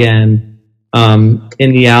appear again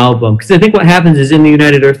in the album. Because I think what happens is in the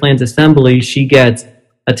United Earthlands Assembly, she gets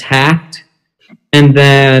attacked, and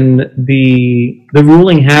then the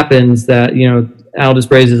ruling happens that, you know, Aldous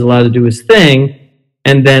Braze is allowed to do his thing,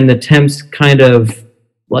 and then the Temps kind of,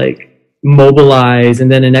 like, mobilize,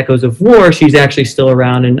 and then in Echoes of War she's actually still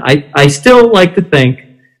around, and I still like to think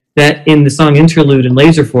that in the song Interlude in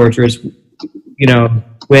Laser Fortress, you know,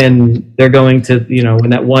 when they're going to, you know,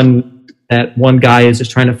 when that one guy is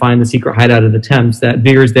just trying to find the secret hideout of the Temps, that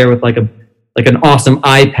Vera's there with like an awesome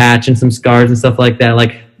eye patch and some scars and stuff like that,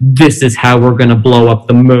 like, this is how we're gonna blow up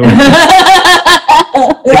the moon.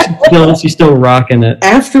 Like, she's still rocking it.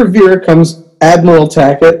 After Vera comes Admiral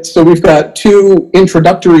Tackett, so we've got two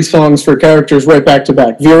introductory songs for characters right back to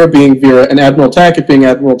back. Vera being Vera and Admiral Tackett being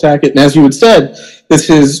Admiral Tackett. And as you had said, this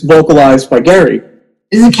is vocalized by Gary.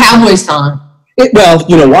 It's a cowboy song. Well,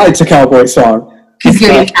 you know why it's a cowboy song. Because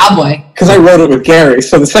you're a cowboy. Because I wrote it with Gary.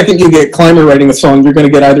 So the second you get Clymer writing a song, you're going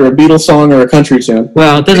to get either a Beatles song or a country tune.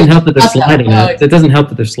 Well, it doesn't help that they're sliding it. It doesn't help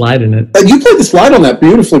that they're sliding it. You played the slide on that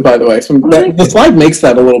beautifully, by the way. So the slide makes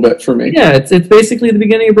that a little bit for me. Yeah, it's basically the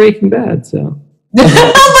beginning of Breaking Bad, so... Oh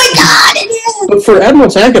my God, it is! But for Admiral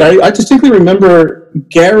Tackett, I distinctly remember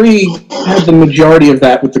Gary had the majority of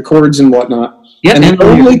that with the chords and whatnot. Yeah, and the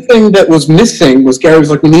only thing that was missing was Gary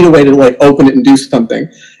was like, we need a way to like open it and do something.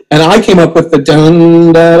 And I came up with the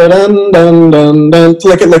dun dun dun dun dun dun,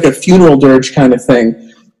 like a funeral dirge kind of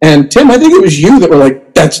thing. And Tim, I think it was you that were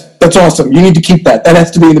like, that's awesome. You need to keep that. That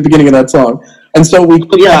has to be in the beginning of that song. And so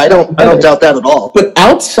I don't doubt that at all. But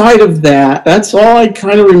outside of that, that's all I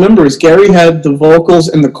kind of remember is Gary had the vocals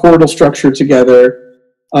and the chordal structure together.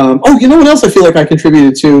 You know what else I feel like I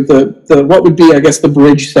contributed to? The what would be, I guess, the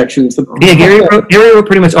bridge sections. Yeah, Gary wrote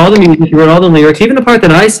pretty much all the music. He wrote all the lyrics. Even the part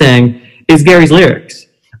that I sang is Gary's lyrics.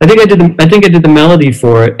 I think I did the melody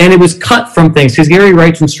for it, and it was cut from things because Gary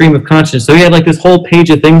writes in stream of consciousness, so he had like this whole page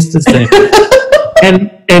of things to sing,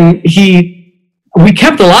 and we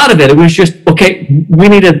kept a lot of it. It was just, okay, we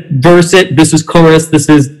need to verse it. This is chorus. This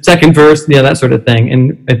is second verse. Yeah, that sort of thing.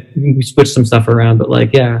 And we switched some stuff around, but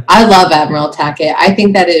like, yeah. I love Admiral Tackett. I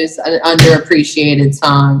think that is an underappreciated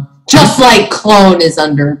song. Just like Clone is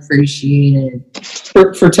underappreciated.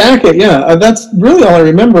 For Tackett, yeah, that's really all I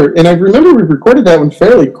remember. And I remember we recorded that one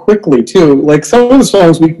fairly quickly, too. Like, some of the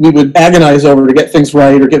songs we would agonize over to get things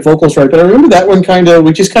right or get vocals right. But I remember that one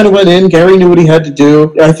we just kind of went in. Gary knew what he had to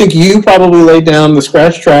do. I think you probably laid down the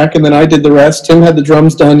scratch track, and then I did the rest. Tim had the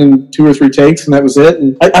drums done in 2 or 3 takes, and that was it.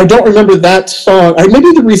 And I don't remember that song.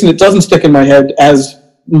 Maybe the reason it doesn't stick in my head as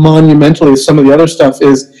monumentally as some of the other stuff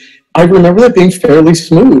is I remember that being fairly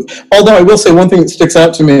smooth. Although I will say one thing that sticks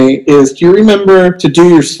out to me is, do you remember to do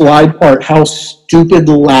your slide part, how stupid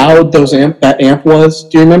loud that amp was?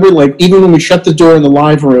 Do you remember, like, even when we shut the door in the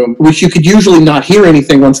live room, which you could usually not hear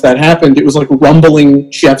anything once that happened, it was like rumbling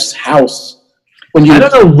Jeff's house. I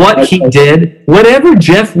don't know what he did. Whatever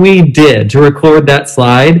Jeff Weed did to record that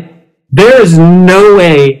slide, there is no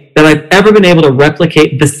way that I've ever been able to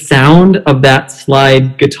replicate the sound of that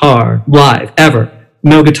slide guitar live, ever.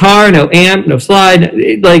 No guitar, no amp, no slide.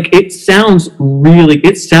 It sounds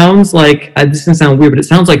like, this doesn't sound weird, but it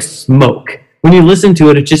sounds like smoke. When you listen to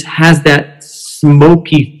it, it just has that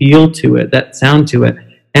smoky feel to it, that sound to it.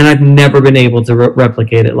 And I've never been able to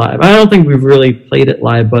replicate it live. I don't think we've really played it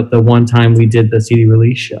live, but the one time we did the CD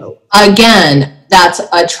release show. Again, that's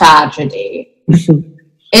a tragedy.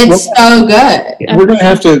 It's so good. We're going to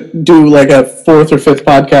have to do like a 4th or 5th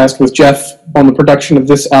podcast with Jeff on the production of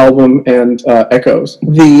this album and Echoes.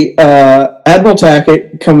 The Admiral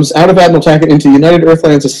Tackett comes out of Admiral Tackett into United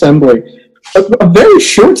Earthlands Assembly. A very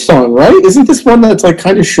short song, right? Isn't this one that's like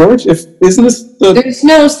kind of short? Isn't this There's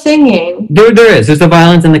no singing. There is. There's the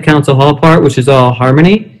violins in the council hall part, which is all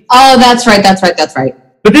harmony. Oh, that's right.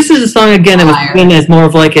 But this is a song again. It was written as more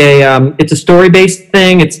of like a. It's a story-based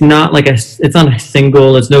thing. It's not like it's not a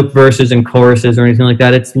single. It's no verses and choruses or anything like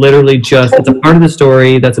that. It's literally just it's a part of the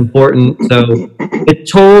story that's important. So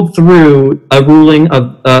it's told through a ruling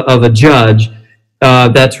of a judge.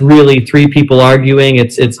 That's really three people arguing.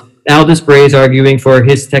 It's Aldous Bray's arguing for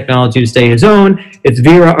his technology to stay his own. It's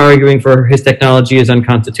Vera arguing for his technology is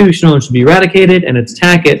unconstitutional and should be eradicated, and it's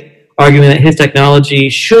Tackett arguing that his technology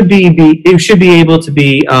should be able to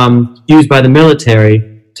be used by the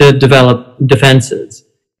military to develop defenses.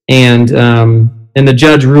 And the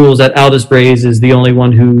judge rules that Aldous Bray's is the only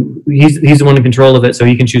one who he's the one in control of it, so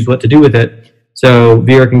he can choose what to do with it. So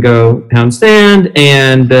Vera can go pound sand,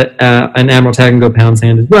 and Admiral Tackett can go pound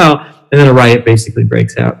sand as well. And then a riot basically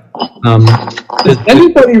breaks out. Does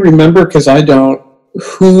anybody remember, because I don't,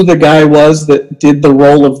 who the guy was that did the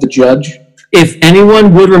role of the judge? If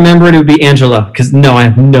anyone would remember it, it would be Angela, because no, I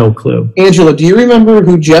have no clue. Angela, do you remember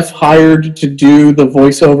who Jeff hired to do the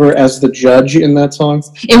voiceover as the judge in that song?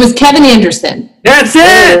 It was Kevin Anderson. That's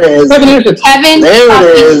it! Kevin Anderson. Kevin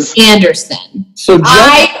fucking Anderson. So Jeff,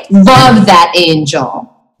 I love that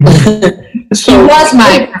angel. He was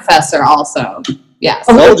my professor also. Yes.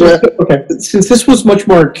 Okay, since this was much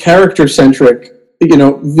more character-centric,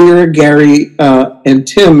 Vera, Gary, and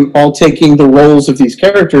Tim all taking the roles of these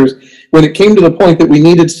characters, when it came to the point that we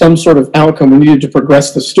needed some sort of outcome, we needed to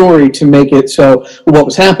progress the story to make it so what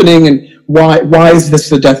was happening and why is this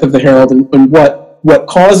the death of the Herald and what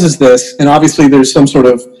causes this, and obviously there's some sort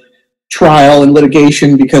of trial and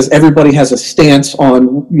litigation because everybody has a stance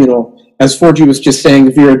on, as Forgy was just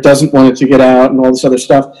saying, Vera doesn't want it to get out and all this other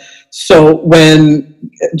stuff. So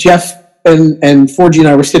when Jeff and Forgy and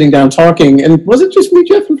I were sitting down talking, and was it just me,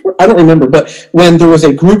 Jeff, and Forgy? I don't remember, but when there was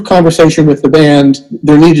a group conversation with the band,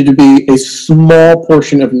 there needed to be a small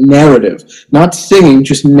portion of narrative, not singing,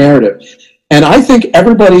 just narrative. And I think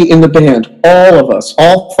everybody in the band,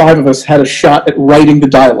 all five of us, had a shot at writing the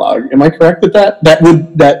dialogue. Am I correct with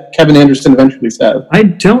that Kevin Anderson eventually said? I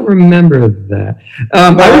don't remember that.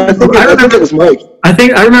 I think it was Mike.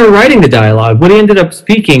 I remember writing the dialogue. What he ended up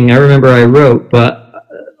speaking, I remember I wrote, but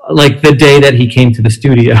like the day that he came to the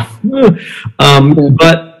studio.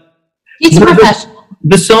 But he's professional.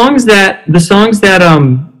 The songs that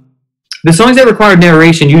required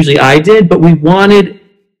narration, usually I did, but we wanted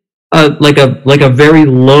like a very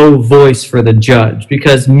low voice for the judge,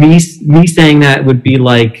 because me saying that would be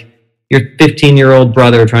like your 15-year-old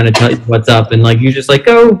brother trying to tell you what's up, and like you just like,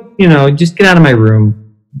 oh, just get out of my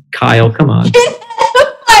room, Kyle, come on.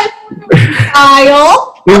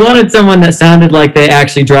 Kyle. We wanted someone that sounded like they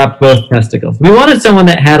actually dropped both testicles. We wanted someone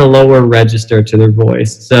that had a lower register to their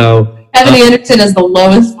voice. So Kevin Anderson is the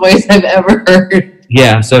lowest voice I've ever heard.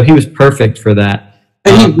 Yeah, so he was perfect for that.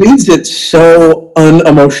 And he reads it so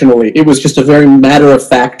unemotionally. It was just a very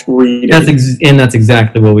matter-of-fact reading. That's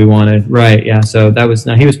exactly what we wanted. Right, yeah, so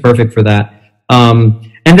he was perfect for that. And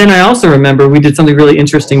then I also remember we did something really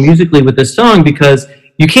interesting musically with this song, because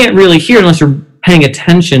you can't really hear unless you're paying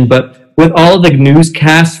attention, but with all of the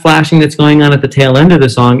newscast flashing that's going on at the tail end of the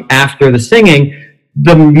song after the singing,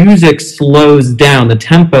 the music slows down, the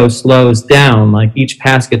tempo slows down, like each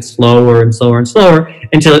pass gets slower and slower and slower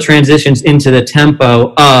until it transitions into the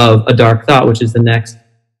tempo of A Dark Thought, which is the next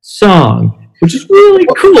song, which is really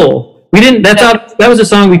cool. That was a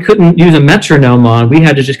song we couldn't use a metronome on. We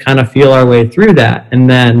had to just kind of feel our way through that, and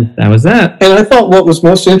then that was that. And I thought what was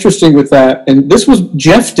most interesting with that, and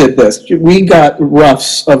Jeff did this. We got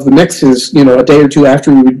roughs of the mixes, a day or two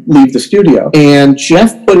after we would leave the studio, and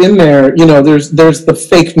Jeff put in there, there's the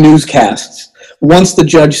fake newscasts. Once the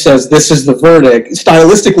judge says this is the verdict,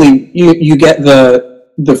 stylistically, you get the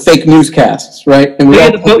fake newscasts, right? And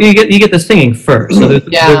you get the singing first. So there's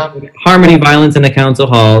harmony, violence in the council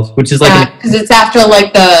halls, which is like because it's after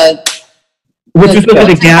like which was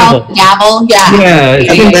like a gavel. Gavel, yeah.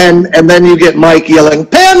 And then you get Mike yelling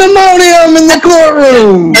 "Pandemonium" in the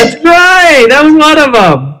courtroom. That's right. That was one of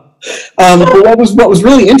them. But what was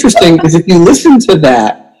really interesting is if you listen to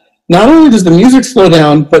that, not only does the music slow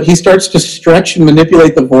down, but he starts to stretch and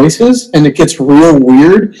manipulate the voices, and it gets real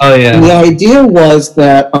weird. Oh, yeah. And the idea was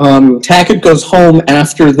that Tackett goes home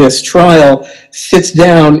after this trial, sits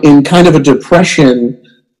down in kind of a depression,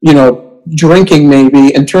 drinking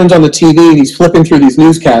maybe, and turns on the TV, and he's flipping through these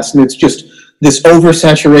newscasts, and it's just this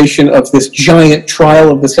oversaturation of this giant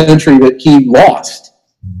trial of the century that he lost.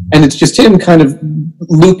 And it's just him kind of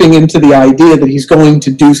looping into the idea that he's going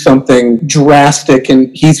to do something drastic,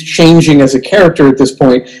 and he's changing as a character at this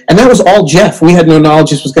point. And that was all Jeff. We had no knowledge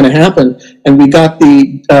this was going to happen. And we got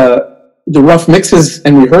the rough mixes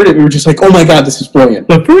and we heard it, we were just like, oh my God, this is brilliant.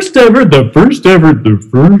 The first ever.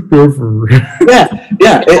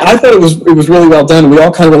 Yeah. I thought it was really well done. We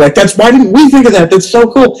all kind of were like, why didn't we think of that? That's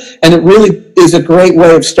so cool. And it really is a great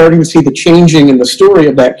way of starting to see the changing in the story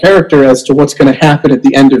of that character as to what's going to happen at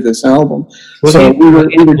the end of this album. So we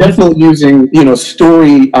were definitely using,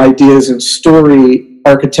 story ideas and story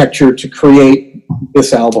architecture to create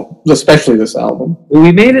this album, especially this album.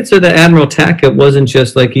 We made it so that Admiral Tech, it wasn't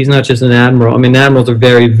just like, he's not just an admiral. I mean, admiral's a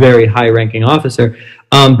very, very high-ranking officer,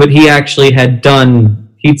 but he actually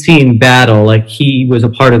he'd seen battle, like he was a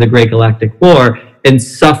part of the Great Galactic War and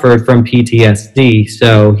suffered from PTSD,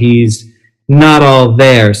 so he's not all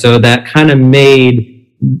there. So that kind of made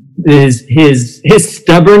his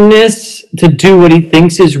stubbornness to do what he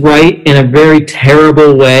thinks is right in a very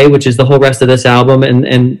terrible way, which is the whole rest of this album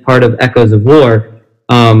and part of Echoes of War.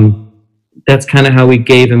 That's kind of how we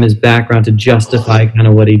gave him his background to justify kind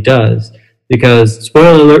of what he does. Because,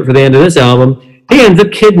 spoiler alert for the end of this album, he ends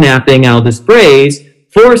up kidnapping Aldous Braze,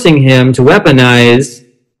 forcing him to weaponize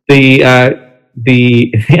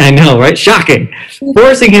I know, right? Shocking.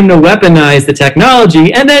 Forcing him to weaponize the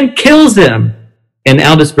technology and then kills him. And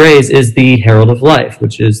Aldous Braze is the Herald of Life,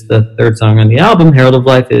 which is the third song on the album. Herald of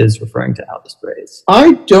Life is referring to Aldous Braze.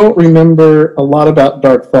 I don't remember a lot about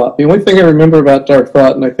Dark Thought. The only thing I remember about Dark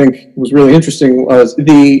Thought, and I think was really interesting, was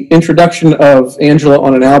the introduction of Angela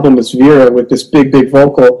on an album as Vera with this big, big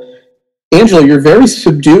vocal. Angela, you're very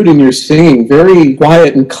subdued in your singing, very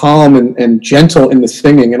quiet and calm and gentle in the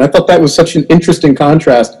singing. And I thought that was such an interesting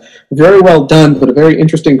contrast. Very well done, but a very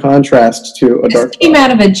interesting contrast to a Dark Thought. This came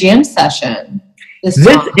out of a jam session. This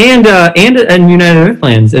and United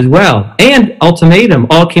Earthlands as well, and Ultimatum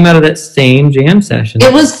all came out of that same jam session.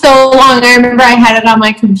 It was so long. I remember I had it on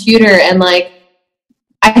my computer, and I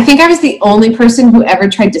think I was the only person who ever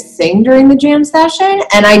tried to sing during the jam session,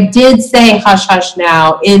 and I did say "Hush, Hush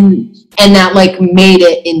Now" and that made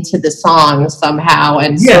it into the song somehow,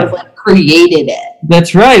 and sort of created it.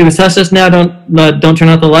 That's right. It was "Hush, Hush Now, don't turn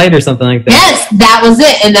out the light" or something like that. Yes, that was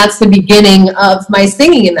it, and that's the beginning of my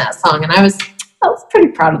singing in that song, and I was pretty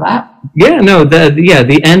proud of that. Yeah, no,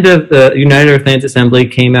 the end of the United Earthlands Assembly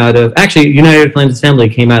came out of... Actually, United Earthlands Assembly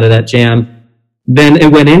came out of that jam. Then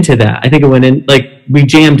it went into that. I think it went in... we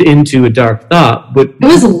jammed into a Dark Thought. But it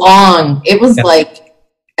was long. It was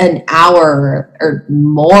an hour or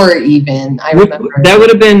more even, I remember. That would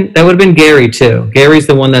have been Gary, too. Gary's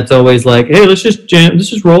the one that's always like, hey, let's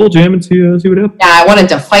just roll, jam, and see what happens. Yeah, I wanted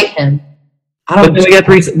to fight him. But then we got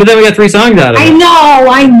three songs out of it. I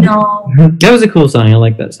know. That was a cool song. I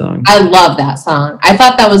like that song. I love that song. I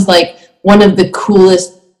thought that was one of the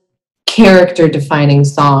coolest character-defining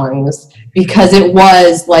songs because it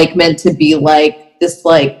was meant to be this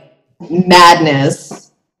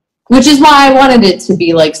madness, which is why I wanted it to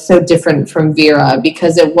be so different from Vera,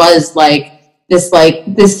 because it was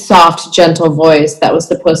this soft, gentle voice that was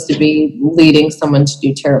supposed to be leading someone to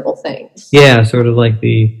do terrible things. Yeah, sort of like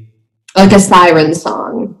a siren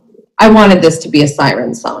song. I wanted this to be a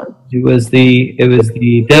siren song. It was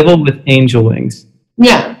the devil with angel wings.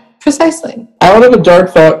 Yeah, precisely. Out of a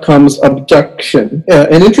Dark Thought comes Abduction.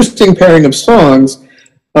 An interesting pairing of songs.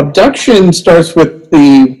 Abduction starts with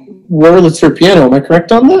the Wurlitzer piano. Am I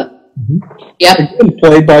correct on that? Mm-hmm. Yep. Again,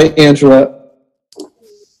 played by Angela.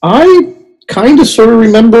 I kind of sort of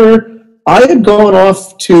remember I had gone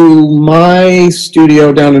off to my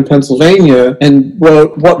studio down in Pennsylvania and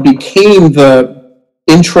wrote what became the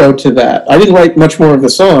intro to that. I didn't write much more of the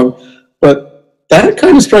song, but that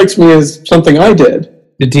kind of strikes me as something I did.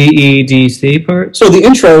 The D-E-D-C part? So the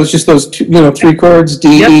intro is just those three chords,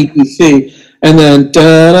 D-E-D-C, and then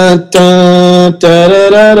Oh,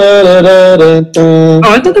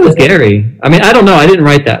 I thought that was Gary. I mean, I don't know. I didn't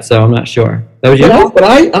write that, so I'm not sure. That was you? But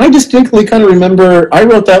I distinctly kind of remember, I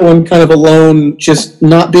wrote that one kind of alone, just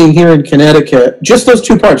not being here in Connecticut. Just those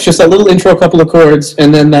two parts, just that little intro, couple of chords,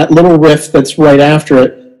 and then that little riff that's right after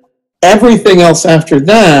it. Everything else after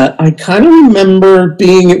that, I kind of remember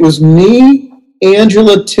it was me,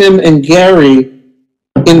 Angela, Tim, and Gary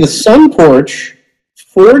in the sun porch.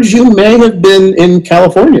 Forge, you may have been in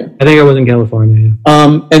California. I think I was in California,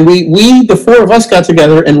 yeah. And we, the four of us got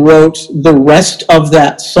together and wrote the rest of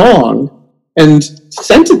that song and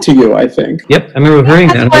sent it to you, I think. Yep, I remember hearing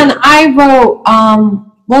that. When I wrote,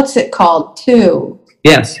 what's it called, too?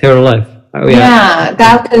 Yes, Herald of Life. Oh, yeah.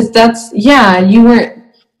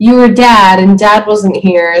 You were Dad, and Dad wasn't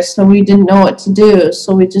here, so we didn't know what to do,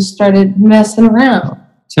 so we just started messing around.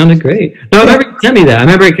 Sounded great. No, I remember you sent me that. I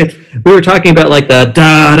remember we were talking about the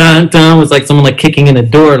da-da-da was someone kicking in a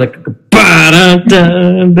door,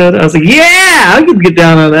 I was like, yeah, I could get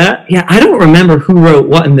down on that. Yeah, I don't remember who wrote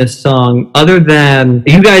what in this song, other than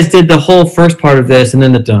you guys did the whole first part of this, and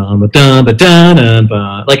then the dun ba dun ba dun dun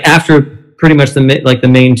ba. Like after pretty much the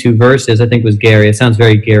main two verses, I think was Gary. It sounds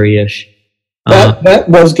very Gary-ish. That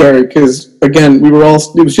was Gary, because again, it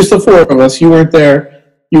was just the four of us. You weren't there.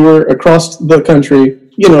 You were across the country.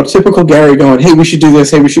 You know, typical Gary going, hey, we should do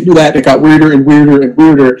this, hey, we should do that. And it got weirder and weirder and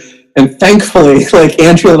weirder. And thankfully, like,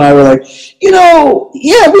 Andrew and I were like, we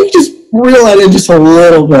can just reel that in just a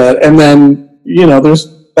little bit. And then,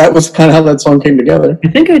 that was kind of how that song came together. I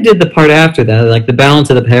think I did the part after that, like the Balance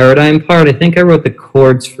of the Paradigm part. I think I wrote the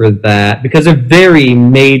chords for that because they're very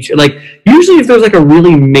major. Like, usually if there's like a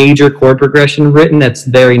really major chord progression written that's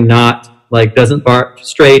very not, like, doesn't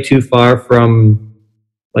stray too far from,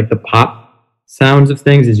 like, the pop sounds of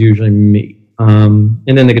things is usually me. And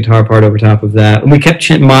then the guitar part over top of that. And we kept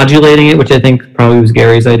modulating it, which I think probably was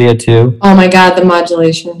Gary's idea too. Oh my God, the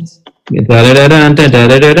modulations. That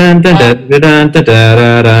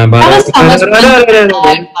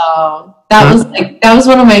was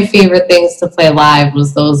one of my favorite things to play live,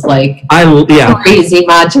 was those crazy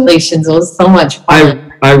modulations. It was so much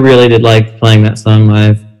fun. I really did like playing that song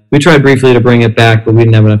live. We tried briefly to bring it back, but we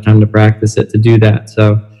didn't have enough time to practice it to do that.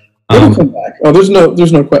 So it'll come back. Oh, there's no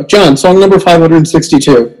question. John, song number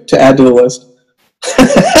 562 to add to the list.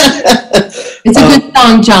 It's a good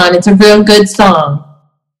song, John. It's a real good song.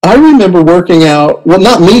 I remember working out, well,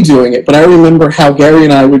 not me doing it, but I remember how Gary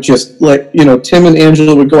and I would just, Tim and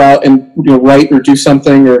Angela would go out and, write or do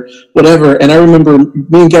something or whatever. And I remember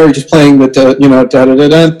me and Gary just playing the,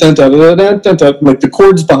 like the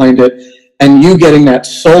chords behind it. And you getting that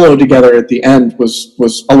solo together at the end was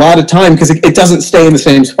a lot of time, because it doesn't stay in the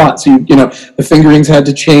same spot. So, the fingerings had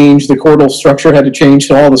to change, the chordal structure had to change,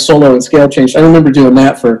 so all the solo and scale changed. I remember doing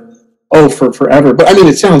that for forever. But I mean,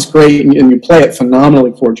 it sounds great, and you play it phenomenally,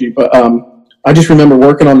 4G. But I just remember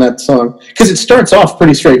working on that song, because it starts off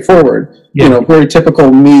pretty straightforward. Yeah. Very typical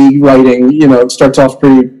me writing. It starts off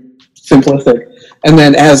pretty simplistic, and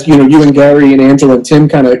then as you and Gary and Angela and Tim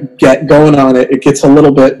kind of get going on it, it gets a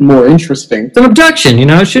little bit more interesting. It's an abduction,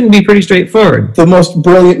 it shouldn't be pretty straightforward. The most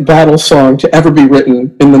brilliant battle song to ever be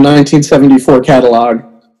written in the 1974 catalog,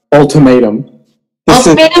 Ultimatum.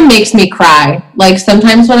 Ultimatum makes me cry. Like,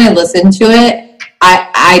 sometimes when I listen to it,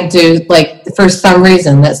 I do, like, for some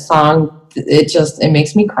reason, that song, it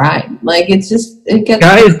makes me cry. Like, it gets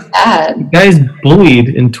sad. Guys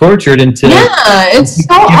bullied and tortured into it's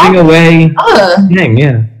so giving away thing,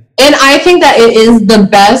 yeah. And I think that it is the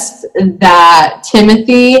best that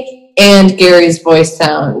Timothy and Gary's voice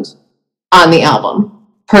sound on the album,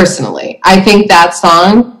 personally. I think that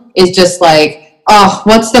song is just like, oh,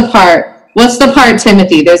 what's the part,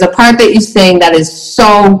 Timothy? There's a part that you sing that is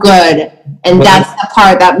so good, and that's the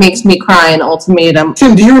part that makes me cry in Ultimatum.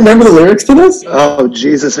 Tim, do you remember the lyrics to this? Oh,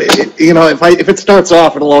 Jesus. If it starts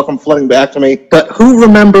off, it'll all come flooding back to me. But who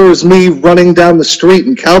remembers me running down the street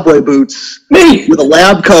in cowboy boots? Me! With a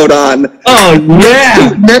lab coat on. Oh,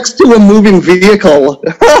 yeah! Next to a moving vehicle.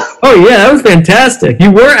 Oh, yeah, that was fantastic.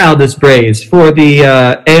 You were Aldous Braze for the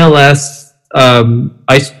ALS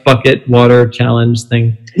ice bucket water challenge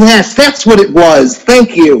thing. Yes, that's what it was.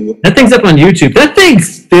 Thank you. That thing's up on YouTube. That thing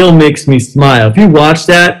still makes me smile. If you watch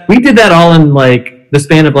that, we did that all in the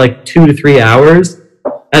span of 2 to 3 hours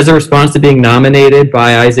as a response to being nominated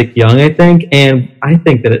by Isaac Young, I think. And I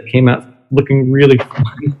think that it came out looking really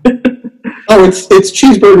fun. Oh, it's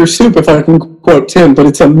cheeseburger soup, if I can quote Tim, but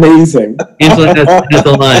it's amazing. Angela has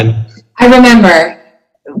the line. I remember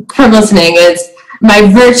from listening, it's, my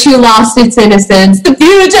virtue lost its innocence. The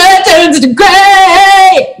future turns to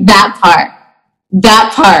gray. That part.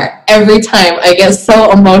 Every time I get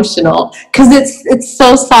so emotional, because it's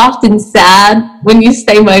so soft and sad when you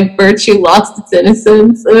say my virtue lost its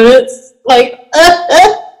innocence, and it's like,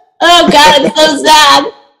 oh God, it's so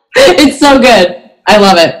sad. It's so good. I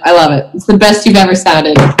love it. It's the best you've ever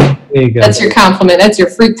sounded. There you go. That's your compliment. That's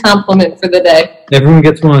your free compliment for the day. Everyone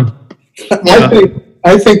gets one. Yeah.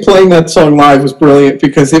 I think playing that song live was brilliant,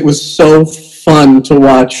 because it was so fun to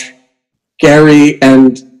watch Gary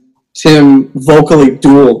and Tim vocally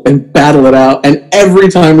duel and battle it out. And every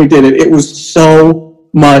time we did it, it was so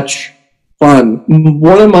much fun.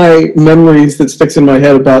 One of my memories that sticks in my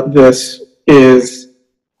head about this is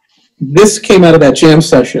this came out of that jam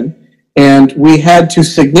session, and we had to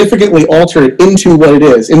significantly alter it into what it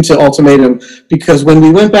is, into Ultimatum, because when we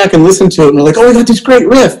went back and listened to it, and we're like, oh, we got this great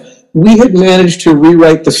riff. We had managed to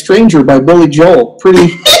rewrite The Stranger by Billy Joel pretty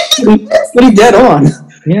dead on.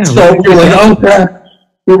 Yeah. So we were like, oh crap.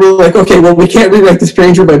 we were like, okay, well, we can't rewrite The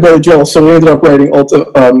Stranger by Billy Joel, so we ended up writing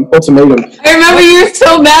Ultimatum. I remember you were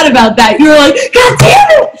so mad about that. You were like, God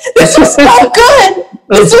damn it! This was so good!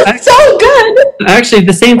 This was so good! Actually,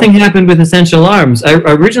 the same thing happened with Essential Arms. I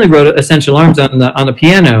originally wrote Essential Arms on the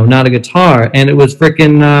piano, not a guitar, and it was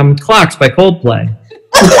frickin' Clocks by Coldplay.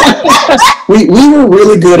 we were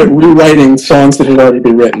really good at rewriting songs that had already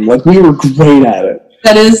been written. Like, we were great at it.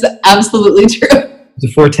 That is absolutely true. It's a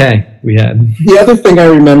forte we had. The other thing I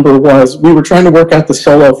remember was we were trying to work out the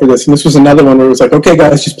solo for this, and this was another one where it was like, okay,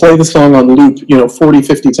 guys, just play the song on loop, 40,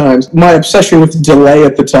 50 times. My obsession with delay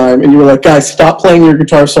at the time, and you were like, guys, stop playing your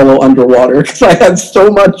guitar solo underwater, because I had so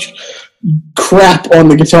much crap on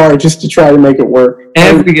the guitar just to try to make it work.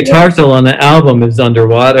 Every guitar solo on the album is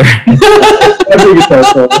underwater. Every guitar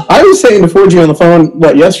solo. I was saying to 4G on the phone,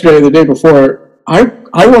 yesterday or the day before, I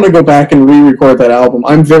want to go back and re-record that album.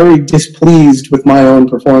 I'm very displeased with my own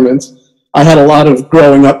performance. I had a lot of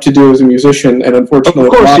growing up to do as a musician, and unfortunately... Of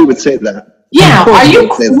course you would say that. Yeah, are you...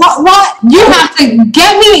 What? You have to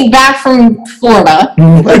get me back from Florida.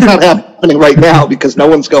 That's not happening right now because no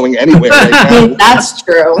one's going anywhere right now. That's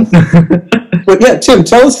true. But yeah, Tim,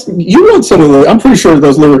 tell us... You wrote some of the... I'm pretty sure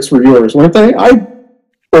those lyrics were yours, weren't they?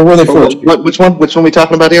 Or were they for... Which one are we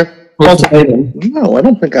talking about here? Ultimatum. No, I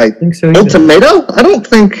don't think I think so. Ultimatum? I don't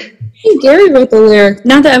think. Hey, Gary wrote the lyric.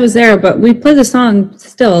 Not that I was there, but we play the song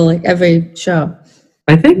still, every show.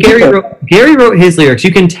 I think Gary wrote his lyrics.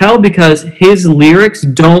 You can tell because his lyrics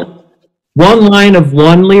don't... One line of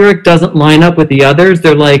one lyric doesn't line up with the others.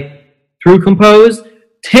 They're through composed.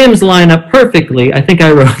 Tim's line up perfectly. I think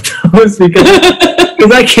I wrote those because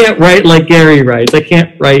I can't write like Gary writes. I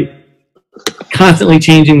can't write constantly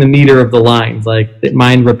changing the meter of the lines.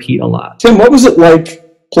 Mine repeat a lot. Tim, what was it like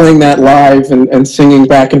playing that live and singing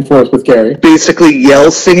back and forth with Gary? Basically yell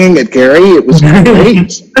singing at Gary. It was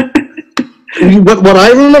great. What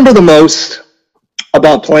I remember the most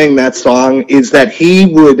about playing that song is that he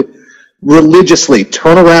would religiously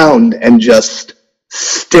turn around and just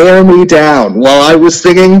stare me down while I was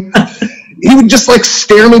singing. He would just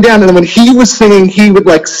stare me down, and then when he was singing, he would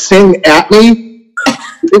sing at me.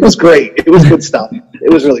 It was great. It was good stuff.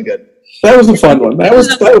 It was really good. That was a fun one. That was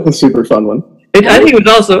a super fun one. I think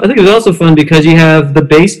it was also fun because you have the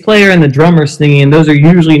bass player and the drummer singing, and those are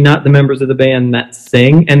usually not the members of the band that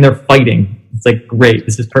sing, and they're fighting. It's great.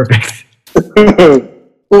 This is perfect.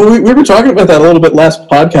 Well, we were talking about that a little bit last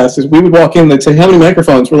podcast. Is we would walk in, they'd say, "How many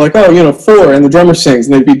microphones?" We're like, "Oh, 4," and the drummer sings,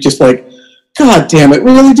 and they'd be just like, God damn it,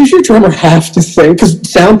 really? Does your drummer have to sing? Because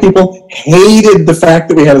sound people hated the fact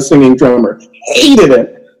that we had a singing drummer. Hated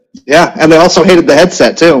it. Yeah, and they also hated the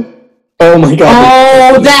headset, too. Oh, my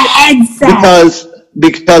God. Oh, the headset!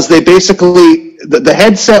 Because they basically, the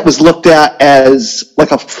headset was looked at as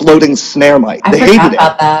a floating snare mic. They hated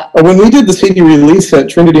about that. When we did the CD release at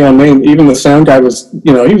Trinity on Main, even the sound guy was,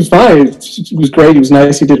 he was fine. He was great. He was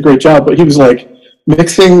nice. He did a great job. But he was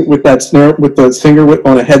mixing with that snare, with the singer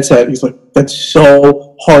on a headset, he's like, that's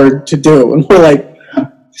so hard to do. And we're like,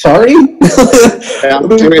 sorry? Yeah,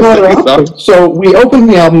 so we opened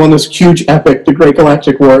the album on this huge epic, The Great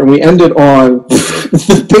Galactic War, and we ended on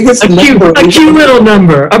the biggest number. A cute little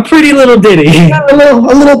number. A pretty little ditty. A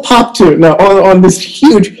little pop tune. No, on this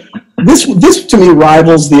huge... This to me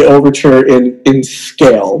rivals the overture in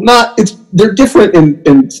scale. They're different in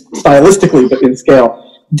stylistically, but in scale.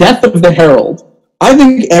 Death of the Herald. I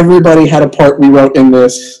think everybody had a part we wrote in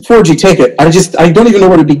this. 4G, take it. I don't even know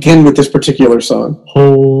where to begin with this particular song.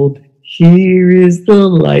 Hold, here is the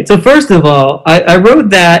light. So first of all, I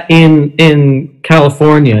wrote that in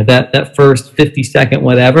California, that first 50-second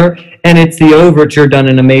whatever, and it's the overture done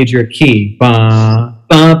in a major key. Ba,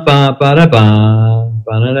 ba, ba, ba, da, ba,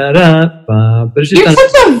 ba, da, da, da, ba. But it's just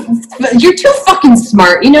You're too fucking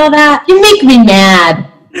smart, you know that? You make me mad.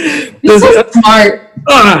 You're so smart.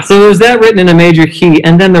 So there's that written in a major key,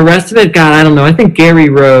 and then the rest of it, God, I don't know. I think Gary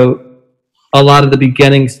wrote a lot of the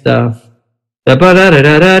beginning stuff. I think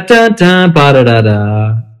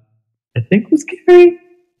it was Gary.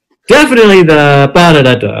 Definitely the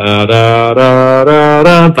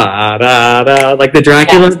like the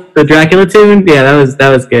Dracula tune. Yeah, that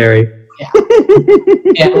was Gary.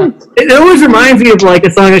 Yeah. It always reminds me of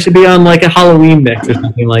a song I should be on a Halloween mix or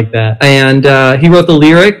something like that. And he wrote the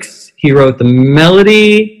lyrics. He wrote the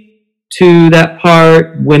melody to that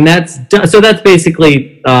part. When that's done, so that's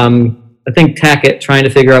basically, I think, Tackett trying to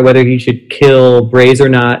figure out whether he should kill Braze or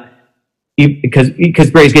not, because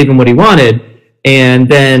Braze gave him what he wanted. And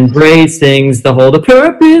then Braze sings the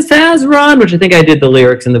purpose has run, which I think I did the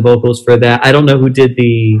lyrics and the vocals for that. I don't know who did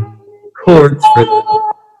the chords for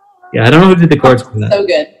that. Yeah, I don't know who did the chords for that. So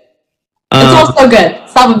good. It's all so good.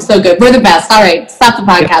 This album's so good. We're the best. All right, stop the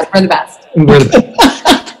podcast. We're the best. We're the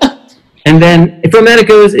best. And then from that it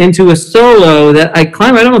goes into a solo that I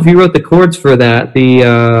don't know if you wrote the chords for that.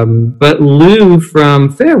 But Lou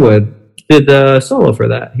from Fairwood did the solo for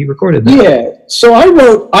that. He recorded that. Yeah. So I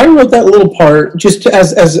wrote that little part just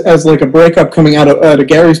as like a breakup coming out of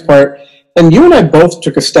Gary's part. And you and I both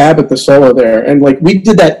took a stab at the solo there, and like we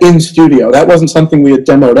did that in studio. That wasn't something we had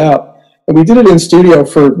demoed out, and we did it in studio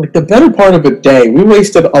for like the better part of a day. We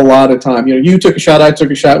wasted a lot of time. You know, you took a shot, I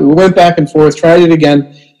took a shot. We went back and forth, tried it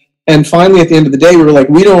again, and finally at the end of the day, we were like,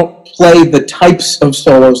 we don't play the types of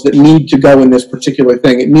solos that need to go in this particular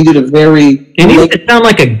thing. It needed a very... It needed to sound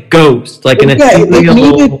like a ghost, like an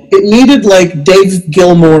it needed like Dave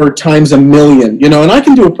Gilmour times a million, you know, and I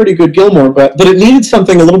can do a pretty good Gilmour, but it needed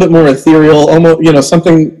something a little bit more ethereal, almost, you know,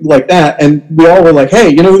 something like that. And we all were like, hey,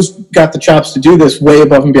 you know who's got the chops to do this way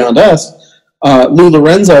above and beyond us? Lou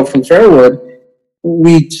Lorenzo from Fairwood.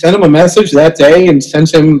 We sent him a message that day and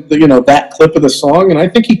sent him, you know, that clip of the song, and I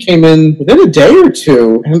think he came in within a day or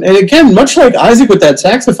two. And again, much like Isaac with that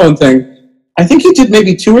saxophone thing, I think he did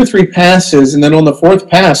maybe 2 or 3 passes, and then on the 4th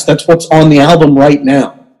pass, that's what's on the album right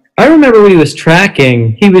now. I remember when he was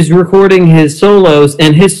tracking, he was recording his solos,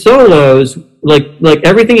 and his solos, like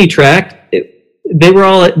everything he tracked, they were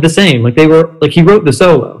all the same. Like they were, like he wrote the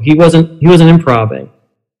solo. He wasn't improvising,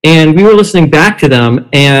 and we were listening back to them,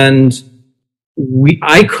 and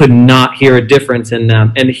I could not hear a difference in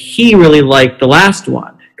them, and he really liked the last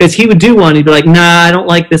one because he would do one. He'd be like, "Nah, I don't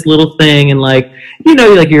like this little thing," and like, you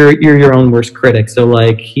know, like you're your own worst critic. So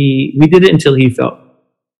like we did it until he felt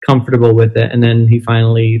comfortable with it, and then he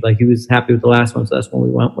finally he was happy with the last one, so that's one we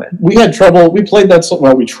went with. We had trouble. We played that song.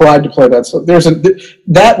 Well, we tried to play that song.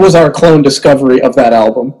 That was our clone discovery of that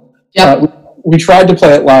album. Yeah, we tried to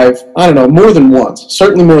play it live. I don't know, more than once.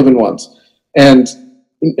 Certainly more than once, and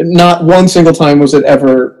not one single time was it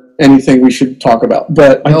ever anything we should talk about.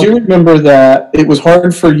 But I do remember that it was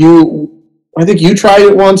hard for you. I think you tried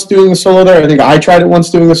it once doing the solo there. I think I tried it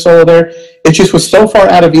once doing the solo there. It just was so far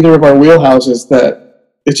out of either of our wheelhouses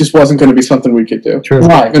that it just wasn't going to be something we could do. True.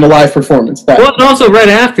 Live, in a live performance. Well, and also right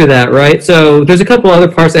after that, right? So there's a couple other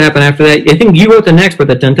parts that happen after that. I think you wrote the next part,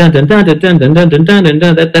 that dun dun dun dun dun dun dun dun dun dun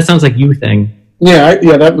dun. That sounds like you thing. Yeah,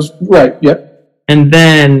 that was right. Yep. And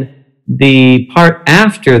then the part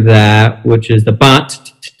after that, which is the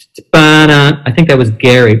I think that was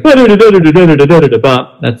Gary.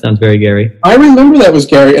 That sounds very Gary. I remember that was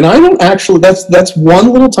Gary, and I don't actually. That's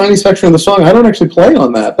one little tiny section of the song. I don't actually play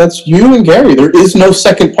on that. That's you and Gary. There is no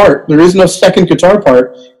second part. There is no second guitar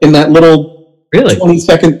part in that little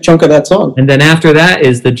 20-second chunk of that song. And then after that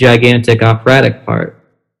is the gigantic operatic part.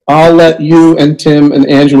 I'll let you and Tim and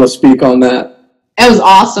Angela speak on that. that was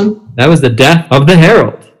awesome. That was the death of the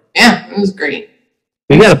Herald. Yeah, it was great.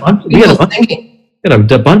 We got a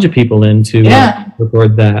bunch of people in to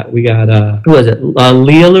record that. We got who was it?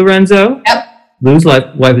 Leah Lorenzo. Yep. Lou's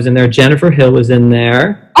wife was in there. Jennifer Hill was in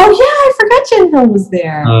there. Oh yeah, I forgot Jen Hill was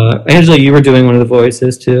there. Angela, you were doing one of the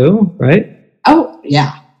voices too, right? Oh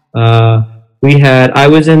yeah. I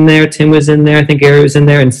was in there. Tim was in there. I think Gary was in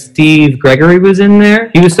there, and Steve Gregory was in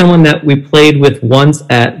there. He was someone that we played with once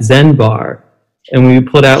at Zen Bar. And we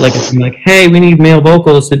put out like hey, we need male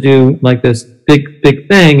vocals to do like this big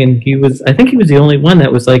thing, and I think he was the only one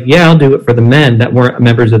that was like, yeah, I'll do it for the men that weren't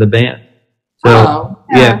members of the band. So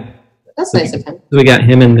that's nice of him. So we got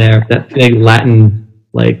him in there, that big Latin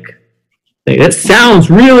thing. That sounds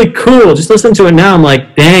really cool. Just listen to it now. I'm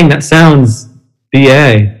like, dang, that sounds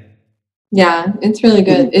BA. Yeah, it's really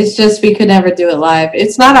good. It's just we could never do it live.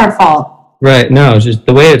 It's not our fault. Right? No, it's just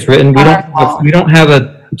the way it's written. We don't have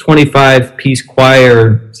a 25-piece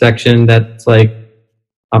choir section that's like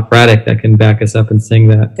operatic that can back us up and sing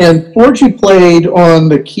that. And Forgy played on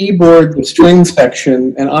the keyboard, the string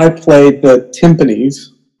section, and I played the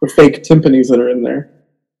timpanis, the fake timpanis that are in there.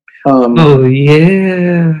 Oh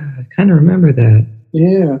yeah, I kind of remember that.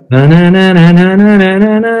 Yeah.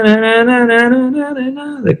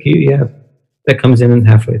 The key, that comes in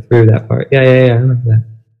halfway through that part. Yeah, I remember that.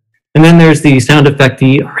 And then there's the sound effect,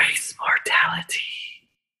 the erase mortality.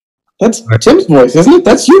 That's Tim's voice, isn't it?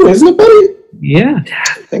 That's you, isn't it, buddy? Yeah,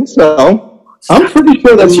 I think so. I'm pretty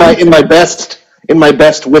sure that's in my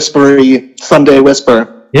best whispery Sunday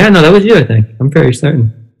whisper. Yeah, no, that was you. I think I'm very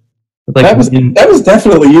certain. That was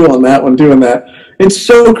definitely you on that one doing that. It's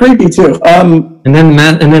so creepy too. And then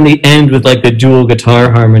the end with like the dual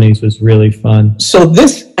guitar harmonies was really fun. So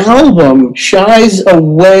this album shies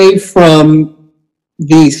away from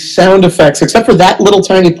the sound effects, except for that little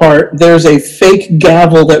tiny part. There's a fake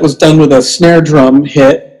gavel that was done with a snare drum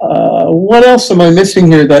hit. What else am I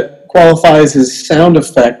missing here that qualifies as sound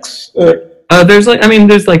effects. There's like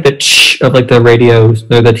the of like the radios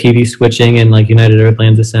or the TV switching and like United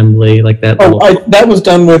Earthlands Assembly, like that. That was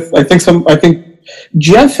done with, I think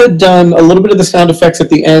Jeff had done a little bit of the sound effects at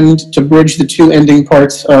the end to bridge the two ending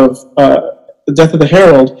parts of The Death of the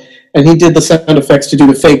Herald, and he did the sound effects to do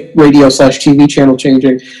the fake radio/TV channel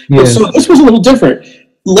changing. Yeah. So this was a little different.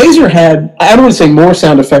 Laser had, I don't want to say more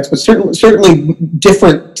sound effects, but certainly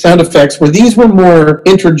different sound effects, where these were more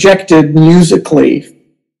interjected musically.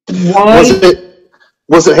 Why?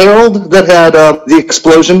 Was it Herald that had the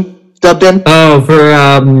explosion dubbed in? Oh, for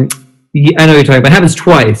I know what you're talking about. It happens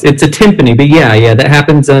twice. It's a timpani, but yeah, that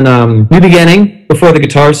happens in New Beginning before the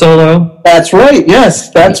guitar solo. That's right.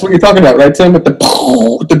 Yes, that's what you're talking about, right, Tim? With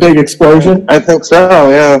the big explosion. I think so.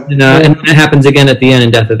 Yeah. And it happens again at the end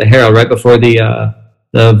in Death of the Herald, right before the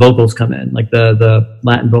vocals come in, like the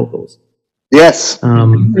Latin vocals. Yes. I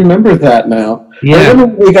remember that now. Yeah. I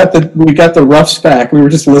remember we got the roughs back. We were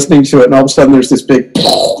just listening to it, and all of a sudden there's this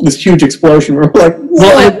huge explosion. We were like, whoa.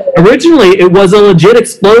 Well, originally it was a legit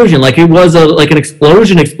explosion. Like it was an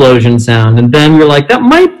explosion sound. And then we were like, that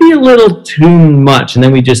might be a little too much. And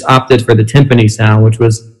then we just opted for the timpani sound, which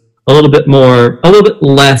was a little bit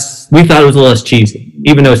less. We thought it was a little less cheesy,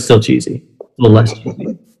 even though it's still cheesy. A little less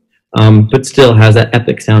cheesy. But still has that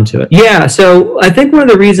epic sound to it. Yeah, so I think one of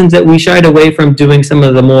the reasons that we shied away from doing some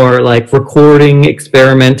of the more like recording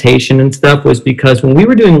experimentation and stuff was because when we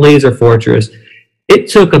were doing Laser Fortress, it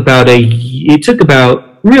took about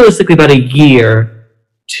realistically about a year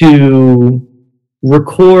to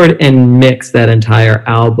record and mix that entire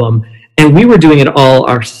album. And we were doing it all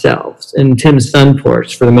ourselves in Tim's sun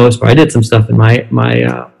porch for the most part. I did some stuff in my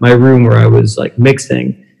room where I was like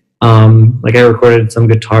mixing. Like I recorded some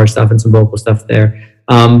guitar stuff and some vocal stuff there.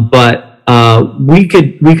 But we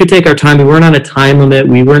could take our time. We weren't on a time limit.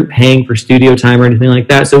 We weren't paying for studio time or anything like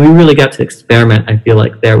that. So we really got to experiment, I feel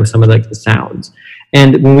like, there with some of like the sounds.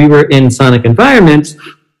 And when we were in Sonic environments,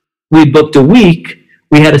 we booked a week.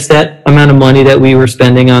 We had a set amount of money that we were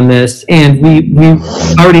spending on this, and we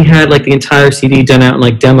already had like the entire CD done out in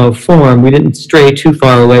like demo form. We didn't stray too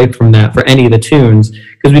far away from that for any of the tunes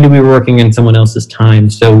because we knew we were working in someone else's time.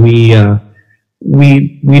 So we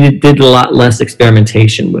did a lot less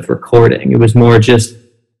experimentation with recording. It was more just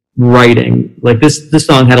writing. Like this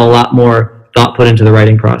song had a lot more thought put into the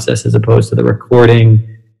writing process as opposed to the recording.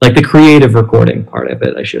 Like the creative recording part of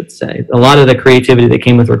it, I should say. A lot of the creativity that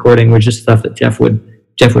came with recording was just stuff that Jeff would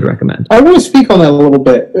recommend. I want to speak on that a little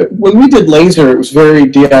bit. When we did Laser, it was very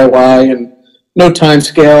DIY and no time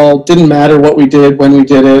scale. Didn't matter what we did, when we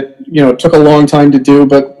did it. It took a long time to do,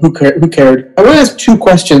 but who cared? I want to ask two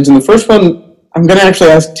questions, and the first one I'm going to actually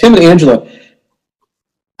ask Tim and Angela.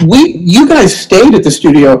 You guys stayed at the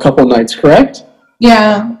studio a couple nights, correct?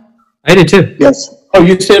 Yeah. I did too. Yes. Oh,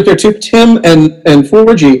 you stayed up there too? Tim and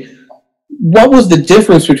 4G. What was the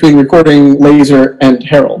difference between recording Laser and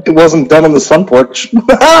Herald? It wasn't done on the sun porch. No,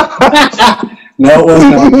 it was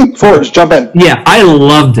not. Forge, jump in. Yeah, I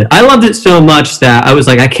loved it. I loved it so much that I was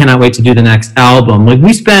like, I cannot wait to do the next album. Like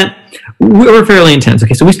we were fairly intense.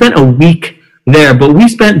 Okay, so we spent a week there, but we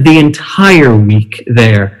spent the entire week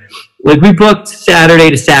there. Like we booked Saturday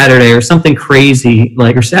to Saturday or something crazy,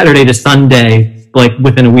 like, or Saturday to Sunday, like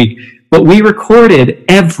within a week. But we recorded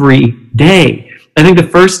every day. I think the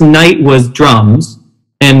first night was drums,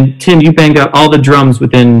 and Tim, you banged out all the drums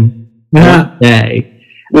within one day.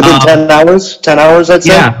 Within 10 hours? 10 hours, I'd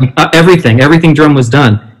say? Yeah, everything drum was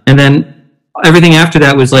done. And then everything after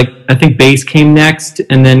that was like, I think bass came next,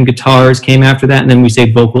 and then guitars came after that, and then we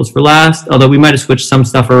saved vocals for last, although we might have switched some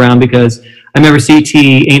stuff around because I remember CT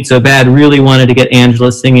Ain't So Bad really wanted to get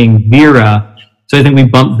Angela singing Vera. So I think we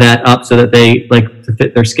bumped that up so that they, like, to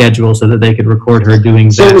fit their schedule so that they could record her doing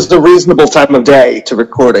that. So it was the reasonable time of day to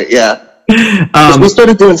record it, yeah. We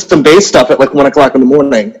started doing some bass stuff at like 1 o'clock in the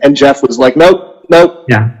morning, and Jeff was like, nope.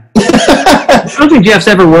 Yeah. I don't think Jeff's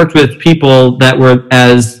ever worked with people that were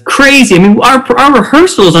as crazy. I mean, our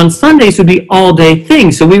rehearsals on Sundays would be all-day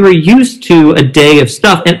things, so we were used to a day of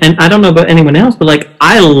stuff. And I don't know about anyone else, but, like,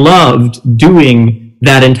 I loved doing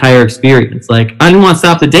that entire experience. Like, I didn't want to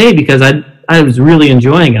stop the day because I was really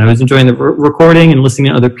enjoying it. I was enjoying the recording and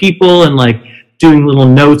listening to other people and, like, doing little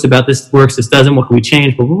notes about this works, this doesn't, what can we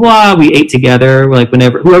change, blah, blah, blah. We ate together, like,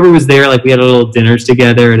 whoever was there, like, we had a little dinners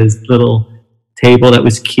together at his little table that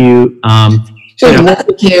was cute. That's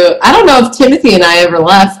cute. I don't know if Timothy and I ever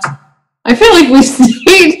left. I feel like we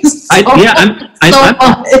stayed much.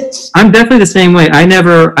 I'm definitely the same way. I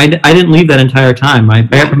didn't leave that entire time. I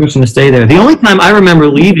got permission to stay there. The only time I remember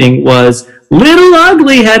leaving was Little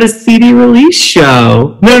Ugly had a CD release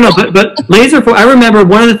show. No, but Laser Fortress. I remember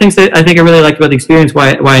one of the things that I think I really liked about the experience,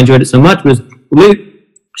 why I enjoyed it so much, was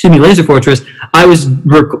Laser Fortress.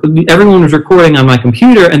 Everyone was recording on my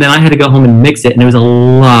computer, and then I had to go home and mix it, and there was a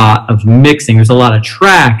lot of mixing. There's a lot of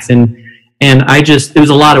tracks, and it was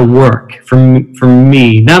a lot of work for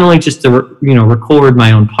me, not only just to record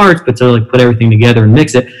my own parts, but to like put everything together and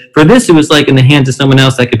mix it. For this, it was like in the hands of someone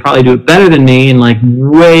else that could probably do it better than me, and like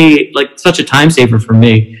such a time saver for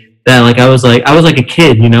me that like I was like a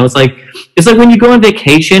kid, It's like when you go on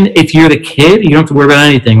vacation, if you're the kid, you don't have to worry about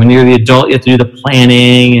anything. When you're the adult, you have to do the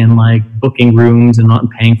planning and like booking rooms and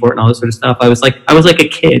paying for it and all this sort of stuff. I was like a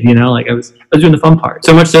kid, like I was doing the fun part.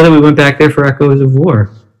 So much so that we went back there for Echoes of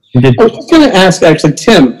War. I was just going to ask, actually,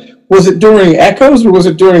 Tim, was it during Echoes or was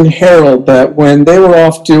it during Herald that when they were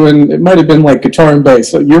off doing, it might have been like guitar and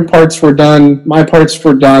bass, so your parts were done, my parts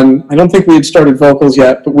were done. I don't think we had started vocals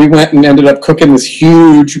yet, but we went and ended up cooking this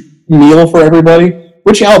huge meal for everybody.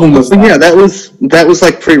 Which album was that? Yeah, that was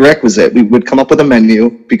like prerequisite. We would come up with a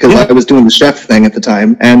menu because I was doing the chef thing at the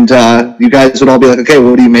time, and you guys would all be like, "Okay,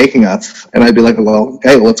 what are you making us?" And I'd be like, "Well,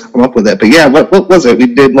 okay, let's come up with it." But yeah, what was it? We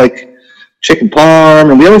did like chicken parm,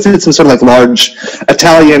 and we always did some sort of like large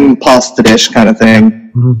Italian pasta dish kind of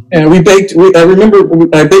thing. Mm-hmm. And I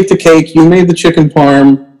remember I baked a cake. You made the chicken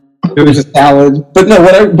parm. It was a salad. But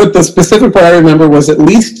no, but the specific part I remember was, at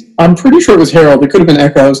least, I'm pretty sure it was Herald, it could have been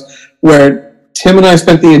Echoes, where Tim and I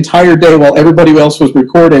spent the entire day while everybody else was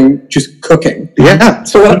recording just cooking. Yeah.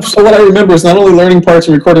 So what I remember is not only learning parts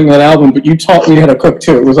and recording that album, but you taught me how to cook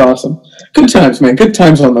too. It was awesome. Good times, man. Good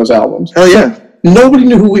times on those albums. Hell yeah. Nobody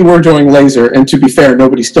knew who we were during Laser, and to be fair,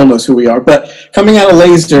 nobody still knows who we are. But coming out of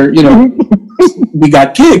Laser, we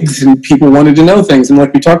got gigs, and people wanted to know things. And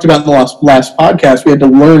like we talked about in the last podcast, we had to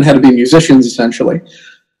learn how to be musicians, essentially.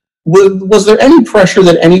 Was there any pressure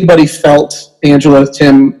that anybody felt, Angela,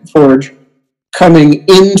 Tim, Forge, coming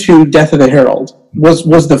into Death of the Herald?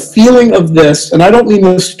 Was the feeling of this, and I don't mean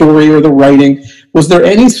the story or the writing, was there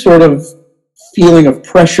any sort of feeling of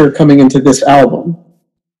pressure coming into this album?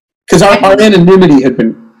 Because our anonymity had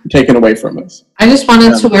been taken away from us. I just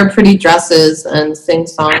wanted to wear pretty dresses and sing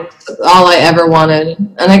songs. That's all I ever wanted.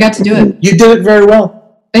 And I got to do it. You did it very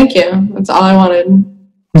well. Thank you. That's all I wanted.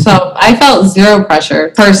 So I felt zero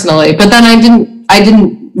pressure, personally. But then I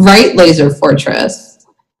didn't write Laser Fortress.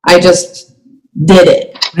 I just did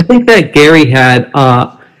it. I think that Gary had...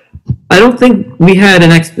 I don't think we had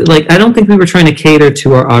I don't think we were trying to cater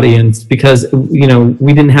to our audience, because we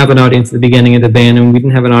didn't have an audience at the beginning of the band, and we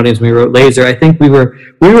didn't have an audience when we wrote Laser. I think we were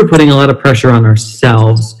putting a lot of pressure on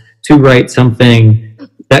ourselves to write something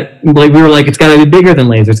that, like, we were like, it's got to be bigger than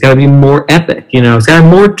Laser. It's got to be more epic. It's got to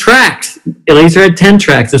have more tracks. Laser had 10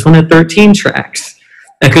 tracks. This one had 13 tracks.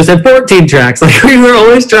 Echoes had 14 tracks. Like, we were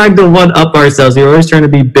always trying to one up ourselves. We were always trying to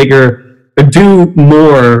be bigger or do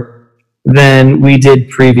more than we did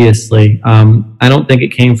previously. I don't think it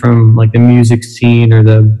came from like the music scene or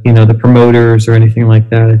the promoters or anything like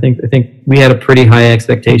that. I think we had a pretty high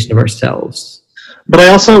expectation of ourselves. But I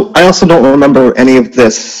also don't remember any of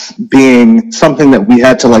this being something that we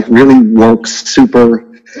had to like really work super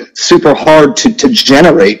hard to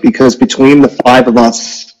generate, because between the five of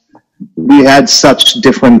us, we had such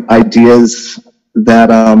different ideas that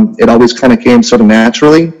it always kind of came sort of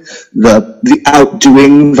naturally. The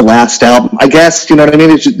outdoing the last album, I guess, you know what I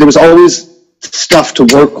mean? There was always stuff to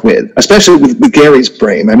work with, especially with Gary's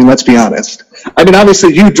brain. I mean, let's be honest. I mean,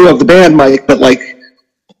 obviously you drove the band, Mike, but like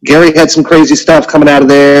Gary had some crazy stuff coming out of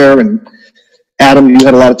there, and Adam, you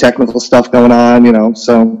had a lot of technical stuff going on,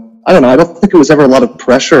 so I don't know. I don't think it was ever a lot of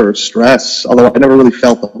pressure or stress, although I never really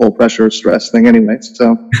felt the whole pressure or stress thing anyway,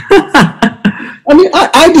 so... I mean,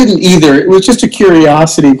 I didn't either. It was just a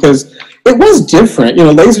curiosity, because it was different.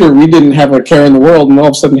 Laser, we didn't have a care in the world, and all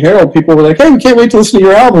of a sudden Herald, people were like, hey, we can't wait to listen to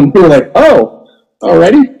your album. We were like, oh,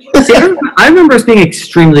 already? See, I remember us being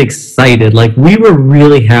extremely excited. Like, we were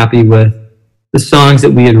really happy with the songs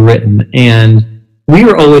that we had written, and we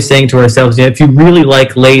were always saying to ourselves, if you really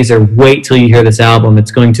like Laser, wait till you hear this album.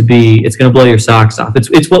 It's going to blow your socks off.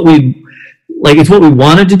 It's what we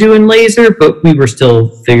wanted to do in Laser, but we were still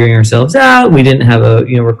figuring ourselves out. We didn't have a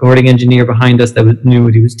recording engineer behind us that knew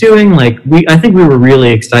what he was doing. I think we were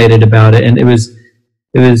really excited about it, and it was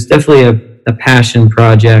definitely a passion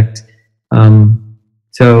project.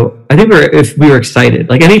 So I think we were excited.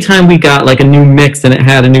 Like anytime we got like a new mix and it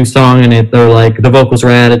had a new song in it, or like the vocals were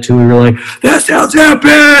added to, we were like, that sounds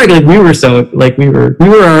epic! Like we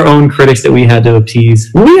were our own critics that we had to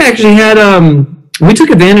appease. We actually had we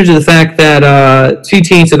took advantage of the fact that Sweet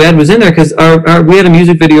Tea and So Bad was in there because we had a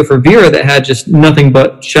music video for Vera that had just nothing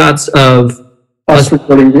but shots of us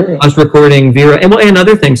recording Vera, and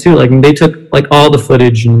other things too. Like they took like all the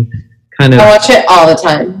footage and kind of. I watch it all the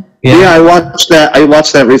time. Yeah, I watched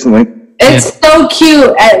that recently. It's so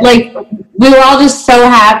cute. Like we were all just so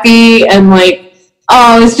happy and like.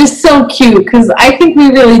 Oh, it's just so cute because I think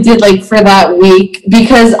we really did like for that week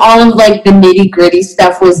because all of like the nitty gritty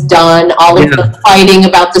stuff was done. All of the fighting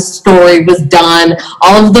about the story was done.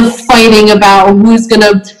 All of the fighting about who's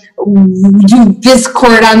gonna do this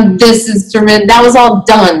chord on this instrument, that was all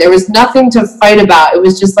done. There was nothing to fight about. It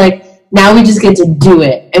was just like now we just get to do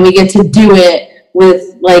it, and we get to do it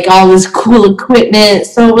with like all this cool equipment.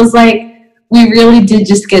 So it was like we really did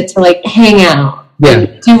just get to like hang out.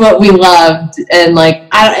 And do what we loved, and like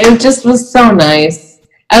it just was so nice.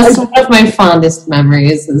 That's one of my fondest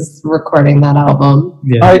memories is recording that album.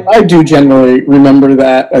 Yeah. I do generally remember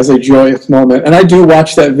that as a joyous moment, and I do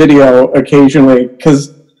watch that video occasionally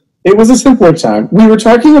because it was a simpler time. We were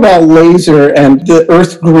talking about Laser and the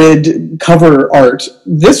Earth Grid cover art.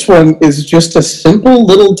 This one is just a simple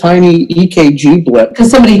little tiny EKG blip.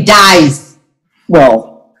 Because somebody dies.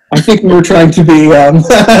 Well, I think we were trying to be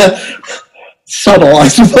subtle, I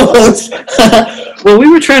suppose. Well, we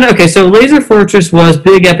were trying to. Okay, so Laser Fortress was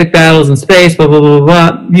big epic battles in space, blah blah blah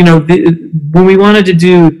blah. You know, when we wanted to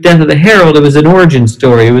do Death of the Herald, it was an origin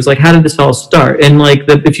story. It was like, how did this all start? And like,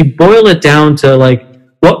 if you boil it down to like,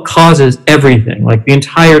 what causes everything, like the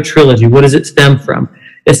entire trilogy, what does it stem from?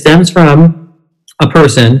 It stems from a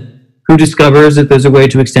person who discovers that there's a way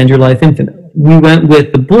to extend your life infinitely. We went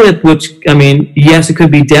with the blip, which I mean, yes, it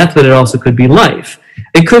could be death, but it also could be life.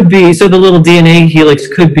 It could be, so the little DNA helix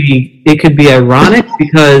could be ironic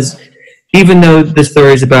because even though the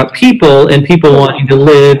story is about people and people wanting to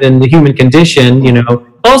live in the human condition, you know.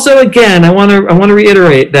 Also, again, I want to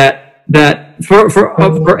reiterate that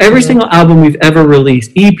for every single album we've ever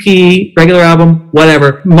released, EP, regular album,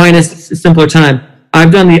 whatever, minus Simpler Time,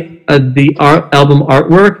 I've done the album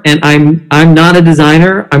artwork, and I'm not a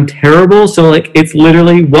designer. I'm terrible. So like, it's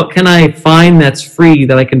literally, what can I find that's free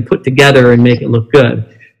that I can put together and make it look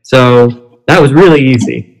good? So that was really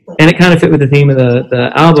easy, and it kind of fit with the theme of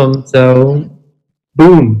the album. So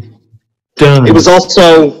boom, done. It was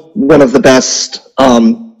also one of the best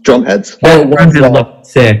drum heads. That drum head looked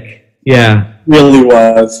sick. Yeah, really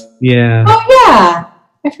was. Yeah. Oh yeah,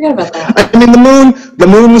 I forgot about that. I mean, the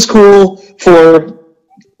moon was cool for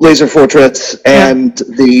Laser Fortress, and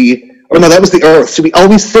that was the Earth. So we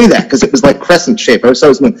always say that because it was like crescent shape. Or so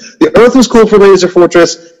was moon. The Earth was cool for Laser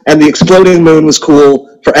Fortress, and the exploding moon was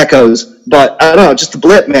cool for Echoes. But I don't know, just the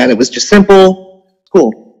blip, man. It was just simple,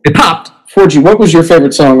 cool. It popped. Forgy, what was your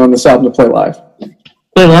favorite song on this album to play live?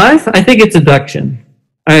 Play live? I think it's Abduction.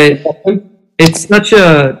 It's such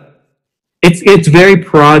a. It's very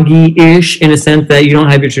proggy-ish in a sense that you don't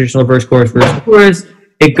have your traditional verse, chorus, verse, chorus.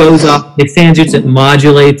 It goes up, it tangents, it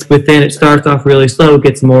modulates within. It starts off really slow,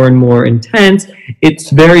 gets more and more intense.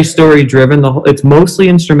 It's very story-driven. It's mostly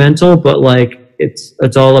instrumental, but like it's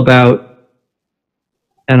all about,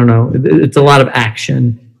 I don't know. It's a lot of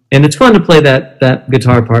action, and it's fun to play that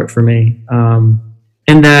guitar part for me. And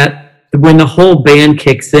that when the whole band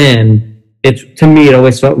kicks in, to me it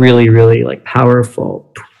always felt really, really like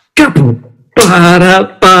powerful. I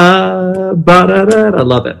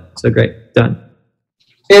love it. So great. Done.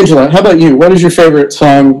 Angela, how about you? What is your favorite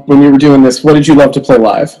song when you were doing this? What did you love to play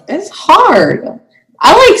live? It's hard.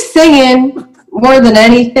 I like singing more than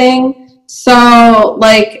anything. So,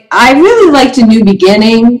 like, I really liked A New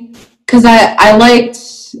Beginning because I liked,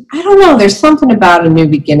 I don't know, there's something about A New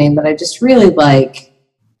Beginning that I just really like.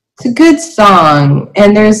 It's a good song.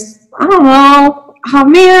 And there's, I don't know, oh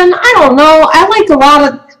man, I don't know. I like them all.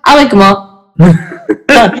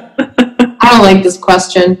 I don't like this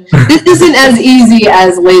question. This isn't as easy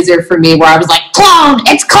as Laser for me, where I was like, clone,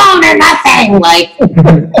 it's clone or nothing. Like,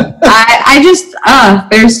 I just,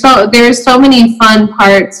 there's so many fun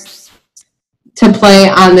parts to play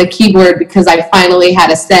on the keyboard because I finally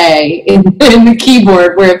had a say in the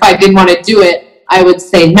keyboard, where if I didn't want to do it, I would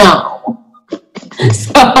say no.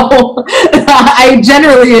 So I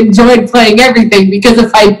generally enjoyed playing everything because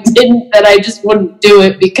if I didn't, then I just wouldn't do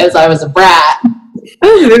it because I was a brat.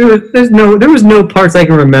 There was no parts I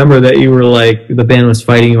can remember that you were like the band was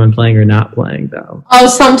fighting you on playing or not playing though. Oh,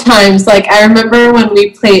 sometimes. Like I remember when we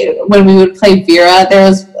would play Vera. There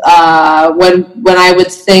was when I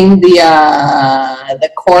would sing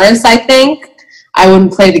the chorus. I think I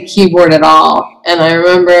wouldn't play the keyboard at all. And I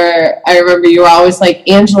remember you were always like,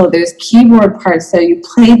 Angela, there's keyboard parts, so you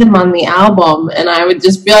play them on the album. And I would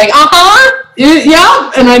just be like,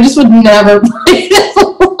 yeah. And I just would never play them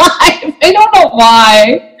live. I don't know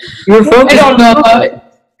why. You were focused. I don't know.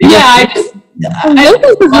 Yeah,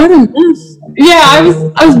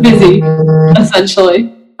 I was busy,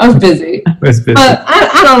 essentially. I was busy. But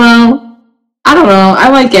I don't know. I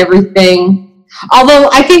like everything. Although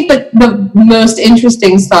I think the most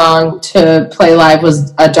interesting song to play live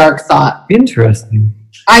was A Dark Thought. Interesting.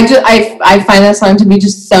 I find that song to be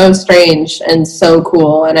just so strange and so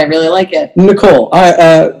cool, and I really like it. Nicole,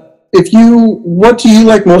 what do you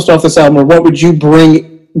like most off this album, or what would you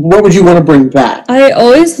want to bring back? I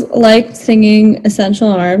always liked singing Essential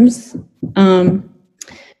Arms.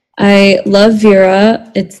 I love Vera.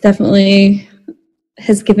 It's definitely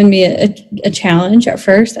has given me a challenge at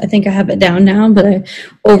first. I think I have it down now, but I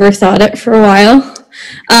overthought it for a while.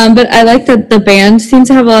 But I like that the band seems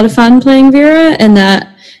to have a lot of fun playing Vera, and that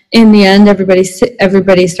in the end, everybody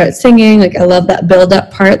starts singing. Like I love that build-up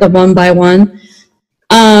part, the one by one.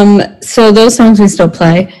 So those songs we still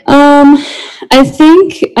play. I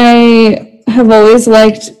think I have always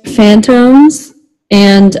liked Phantoms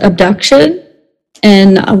and Abduction,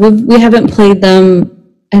 and we haven't played them,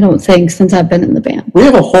 I don't think, since I've been in the band. We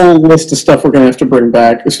have a whole list of stuff we're going to have to bring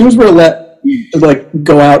back. As soon as we're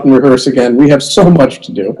go out and rehearse again, we have so much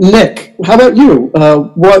to do. Nick, how about you?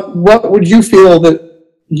 What would you feel that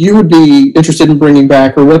you would be interested in bringing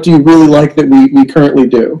back, or what do you really like that we currently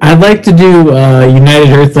do? I'd like to do United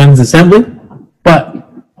Earthlands Assembly, but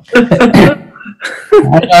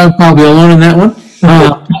I'm probably alone in that one.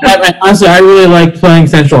 Honestly, I really like playing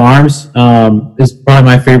Central Arms. It's probably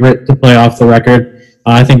my favorite to play off the record.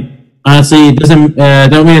 I think, honestly, it doesn't,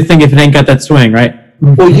 don't mean to think if it ain't got that swing, right?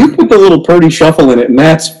 Well, you put the little Purdy shuffle in it, and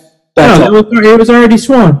that's no, it was already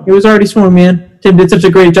swung. It was already swung, man. Tim did such a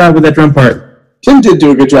great job with that drum part. Tim did do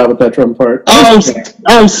a good job with that drum part. Oh,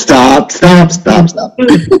 stop. No,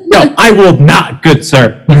 I will not, good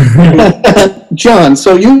sir. John,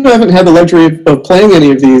 so you haven't had the luxury of playing any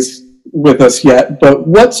of these with us yet, but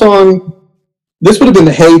what song... This would have been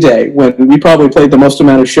the heyday when we probably played the most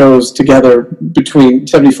amount of shows together between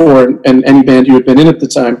 74 and any band you had been in at the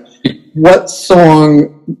time. What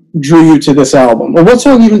song drew you to this album? Or what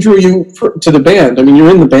song even drew you to the band? I mean, you're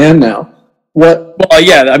in the band now. Well,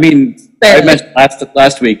 yeah, I mean, I mentioned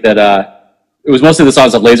last week that it was mostly the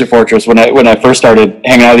songs of Laser Fortress when I first started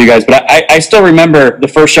hanging out with you guys. But I still remember the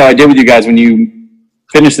first show I did with you guys when you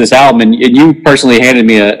finished this album, and you personally handed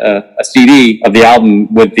me a CD of the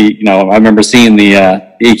album with the, I remember seeing the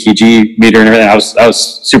EKG meter and everything. I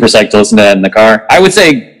was super psyched to listen to that in the car. I would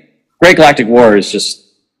say Great Galactic War is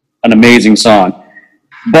just an amazing song.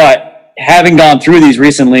 But having gone through these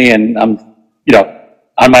recently, and I'm,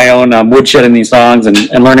 on my own, woodshedding these songs and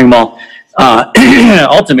learning them all,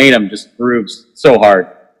 Ultimatum just grooves so hard.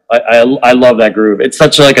 I love that groove. It's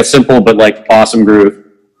such like a simple but like awesome groove.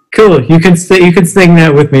 Cool. You can sing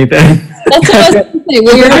that with me, Ben. That's what I was going to say.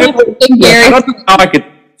 Well, you're Gary. I don't know how I could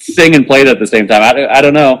sing and play it at the same time. I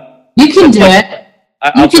don't know. You can do it.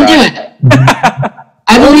 I'll do it.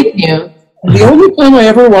 I believe you. The only time I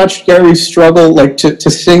ever watched Gary struggle to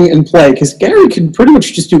sing and play, because Gary could pretty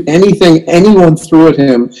much just do anything anyone threw at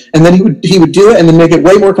him, and then he would do it and then make it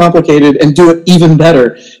way more complicated and do it even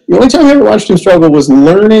better. The only time I ever watched him struggle was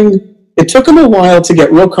learning. It took him a while to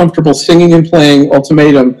get real comfortable singing and playing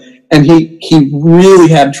Ultimatum, and he really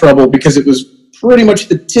had trouble because it was pretty much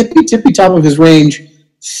the tippy top of his range,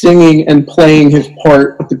 singing and playing his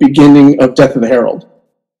part at the beginning of Death of the Herald.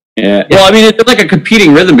 Yeah. Well, I mean, it's like a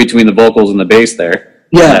competing rhythm between the vocals and the bass there.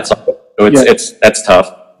 Yeah. That's tough.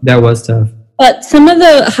 That was tough. But some of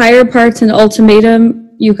the higher parts in Ultimatum,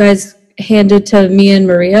 you guys handed to me and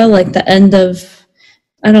Maria, like the end of,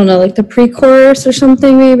 I don't know, like the pre-chorus or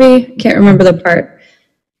something maybe. Can't remember the part.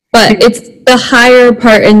 But it's the higher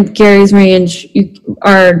part in Gary's range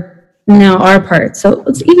are now our part. So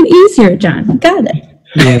it's even easier, John. You got it.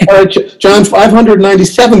 Yeah. John's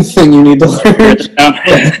 597th thing you need to learn.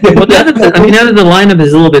 Well, now that the lineup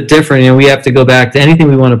is a little bit different, we have to go back to anything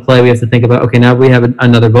we want to play. We have to think about, okay, now we have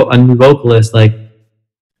a new vocalist. Like,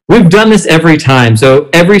 we've done this every time. So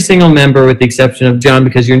every single member, with the exception of John,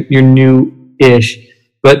 because you're new-ish,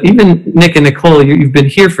 but even Nick and Nicole, you've been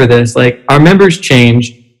here for this. Like, our members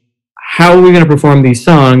changed. how are we going to perform these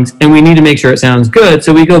songs? And we need to make sure it sounds good.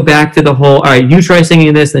 So we go back to the whole, all right, you try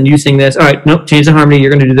singing this, then you sing this. All right, nope, change the harmony. You're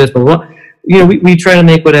going to do this, blah, blah, blah. You know, we try to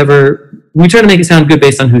make we try to make it sound good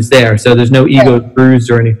based on who's there. So there's no ego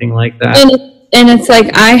bruised or anything like that. And it's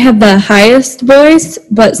like I have the highest voice,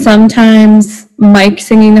 but sometimes Mike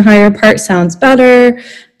singing the higher part sounds better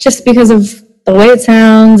just because of the way it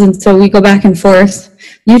sounds. And so we go back and forth.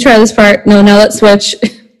 You try this part. No, now let's switch.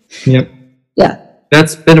 Yep. Yeah.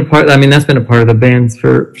 That's been a part of the band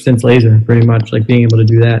since Laser, pretty much, like being able to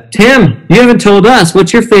do that. Tim, you haven't told us,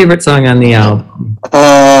 what's your favorite song on the album?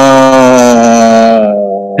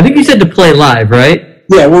 I think you said to play live, right?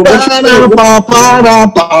 Yeah, well, that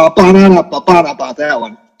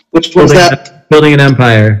one. Which one's that? Building an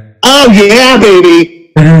Empire. Oh, yeah,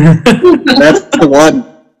 baby. That's the one.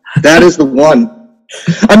 That is the one.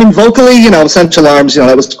 I mean, vocally, Essential Arms,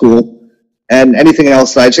 that was cool. And anything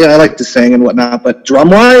else, I like to sing and whatnot. But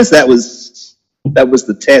drum-wise, that was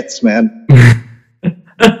the tits, man.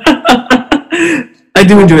 I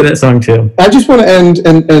do enjoy that song, too. I just want to end,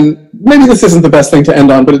 and maybe this isn't the best thing to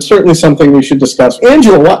end on, but it's certainly something we should discuss.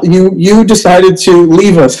 Angela, you decided to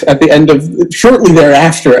leave us shortly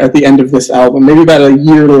thereafter at the end of this album, maybe about a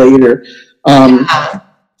year later.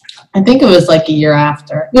 I think it was like a year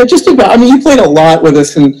after. Yeah, just about. I mean, you played a lot with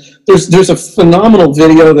us, and there's a phenomenal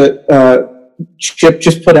video that Chip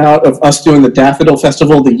just put out of us doing the Daffodil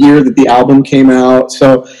Festival the year that the album came out.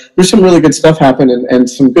 So there's some really good stuff happening and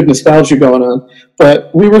some good nostalgia going on.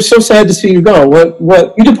 But we were so sad to see you go.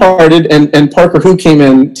 What you departed, and Parker, who came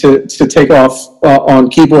in to take off on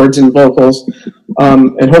keyboards and vocals.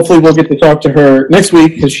 And hopefully we'll get to talk to her next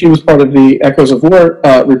week because she was part of the Echoes of War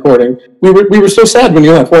recording. We were so sad when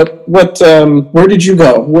you left. Where did you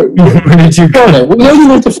go? Where did you go? We know you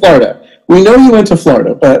went to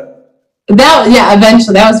Florida. But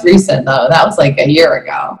eventually. That was recent though. That was like a year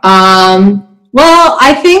ago. Well,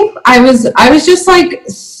 I think I was just like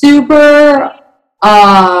super.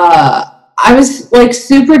 I was like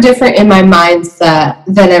super different in my mindset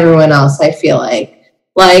than everyone else. I feel like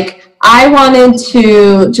I wanted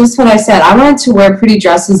to, just what I said, I wanted to wear pretty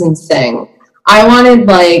dresses and sing. I wanted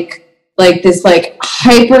like this like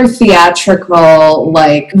hyper theatrical,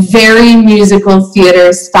 like very musical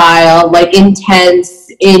theater style, like intense,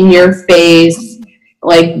 in your face,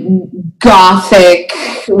 like gothic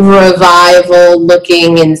revival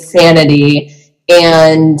looking insanity.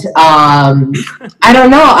 And I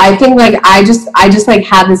don't know, I think like I just like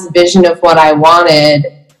had this vision of what I wanted.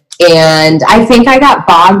 And I think I got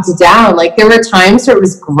bogged down. Like there were times where it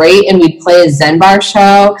was great and we'd play a Zen Bar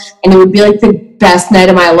show and it would be like the best night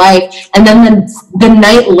of my life. And then the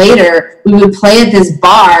night later we would play at this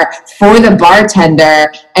bar for the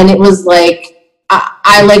bartender. And it was like,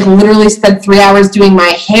 I like literally spent 3 hours doing my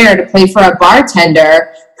hair to play for a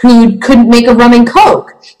bartender who couldn't make a rum and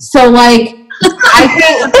Coke. So like, I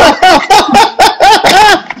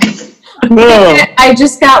think I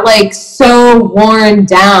just got like so worn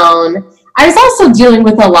down. I was also dealing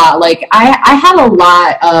with a lot. Like I had a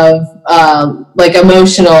lot of like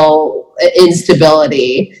emotional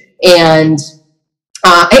instability, and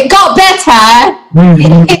it got better.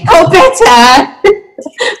 It got better.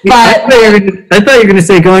 But I thought you were going to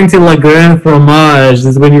say going to La Grande Fromage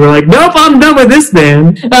is when you were like, nope, I'm done with this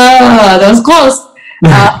band. That was close.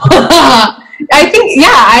 I think,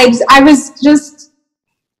 I was just,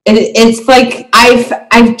 it's like,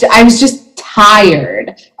 I was just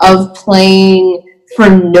tired of playing for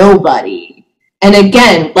nobody. And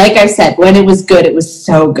again, like I said, when it was good, it was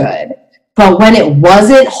so good. But when it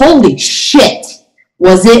wasn't, holy shit,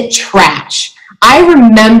 was it trash. I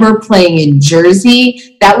remember playing in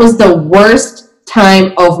Jersey. That was the worst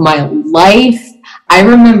time of my life. I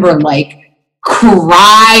remember like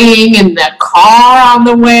crying in the car on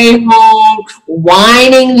the way home,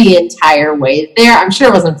 whining the entire way there. I'm sure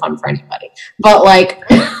it wasn't fun for anybody, but like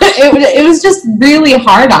it was just really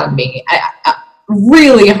hard on me.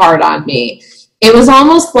 Really hard on me. It was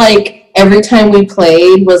almost like every time we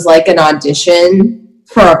played was like an audition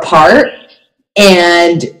for a part,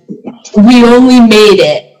 and we only made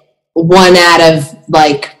it 1 out of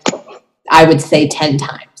like, I would say 10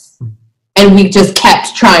 times. And we just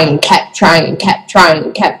kept trying,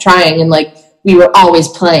 and like we were always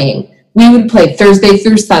playing. We would play Thursday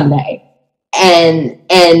through Sunday, and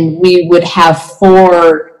we would have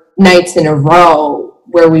 4 nights in a row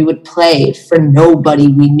where we would play for nobody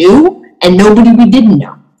we knew and nobody we didn't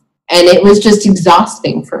know, and it was just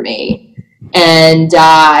exhausting for me. And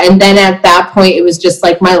then at that point, it was just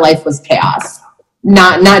like my life was chaos.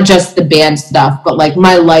 Not just the band stuff, but like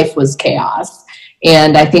my life was chaos.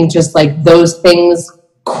 And I think just like those things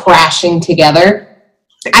crashing together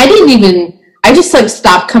I just like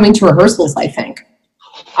stopped coming to rehearsals, I think.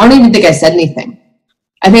 I don't even think I said anything.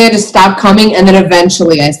 I think I just stopped coming, and then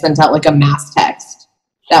eventually I sent out like a mass text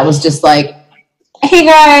that was just like, hey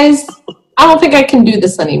guys, I don't think I can do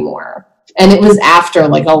this anymore. And it was after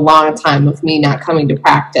like a long time of me not coming to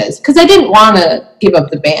practice because I didn't want to give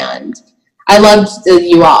up the band. I loved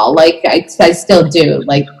you all. Like, I still do.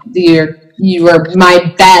 Like, you were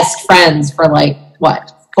my best friends for like,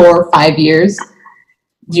 what, 4 or 5 years?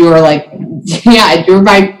 You were like, yeah, you were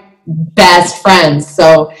my best friends.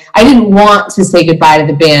 So I didn't want to say goodbye to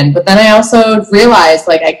the band, but then I also realized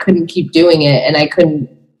like I couldn't keep doing it, and I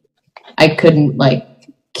couldn't like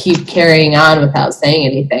keep carrying on without saying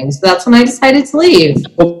anything. So that's when I decided to leave.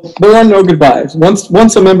 Well, there are no goodbyes.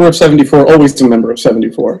 Once a member of 74, always a member of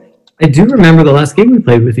 74. I do remember the last gig we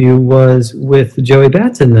played with you was with Joey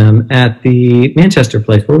Batts and them at the Manchester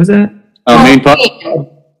place. What was that? Main Pub.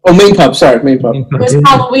 Oh, Main Pub. Sorry, Main Pub. It was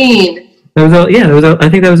Halloween. I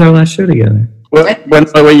think that was our last show together.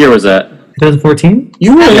 What year was that? 2014?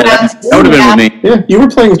 You were there. That would have been with me. Yeah, you were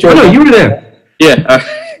playing with Joey. Oh, no, you were there. Yeah.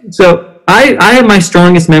 So I have my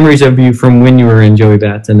strongest memories of you from when you were in Joey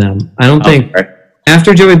Batts and them. I don't think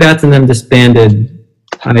after Joey Batts and them disbanded,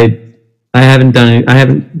 I haven't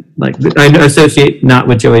I associate not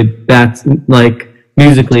with Joey Batts like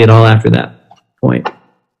musically at all after that point.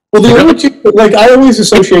 Well, the other two, like I always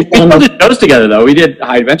associate We them. did shows together though. We did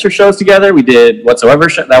High Adventure shows together. We did Whatsoever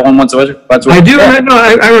that one Whatsoever. I do. No,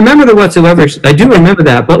 I remember the Whatsoever. I do remember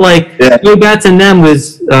that, but like Joey Batts and them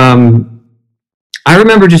was. I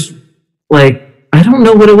remember just like I don't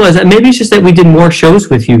know what it was. Maybe it's just that we did more shows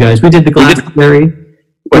with you guys. We did the Glastonbury.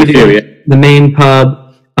 We did the Main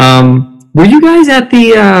Pub. Were you guys at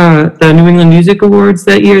the New England Music Awards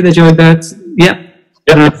that year? The Joey Batts. Yep.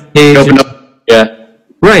 Yeah.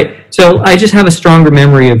 Right. So I just have a stronger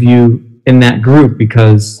memory of you in that group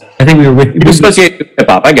because I think we were with. You associate with hip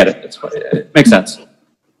hop. I get it. It makes sense.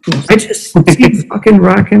 I just keep fucking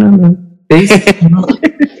rocking on the bass.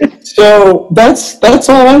 So that's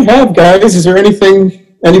all I have, guys. Is there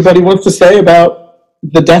anything anybody wants to say about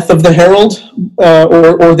the death of the Herald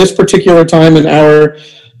or this particular time in our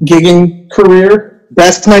gigging career?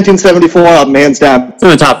 Best 1974 album, hands down. It's in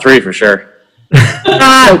the top 3 for sure.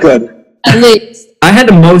 So good. At least. I had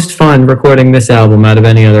the most fun recording this album out of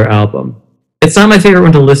any other album. It's not my favorite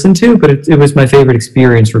one to listen to, but it was my favorite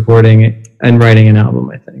experience recording it and writing an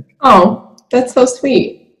album, I think. Oh, that's so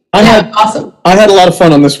sweet. Awesome. I had a lot of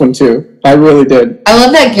fun on this one too. I really did. I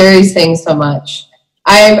love that Gary sings so much.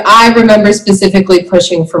 I remember specifically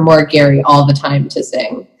pushing for more Gary all the time to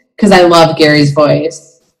sing because I love Gary's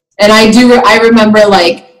voice. And I remember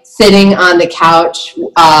like sitting on the couch,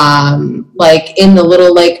 like in the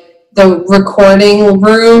little like the recording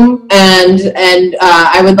room, and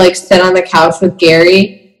I would like sit on the couch with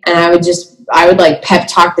Gary, and I would like pep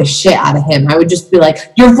talk the shit out of him. I would just be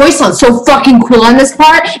like, your voice sounds so fucking cool on this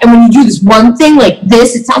part, and when you do this one thing like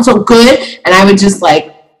this, it sounds so good. And I would just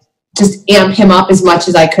amp him up as much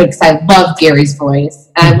as I could because I love Gary's voice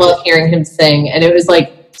and I love hearing him sing, and it was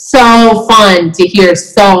like so fun to hear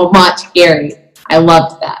so much Gary. I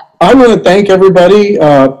loved that. I want to thank everybody,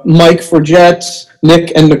 Mike Forget,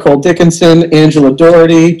 Nick and Nicole Dickinson, Angela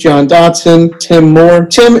Doherty, John Dotson, Tim Moore.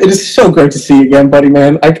 Tim, it is so great to see you again, buddy,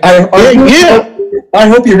 man. I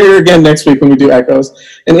hope you're here again next week when we do Echoes.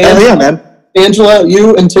 And Angela, man. Angela,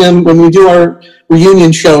 you and Tim, when we do our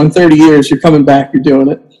reunion show in 30 years, you're coming back. You're doing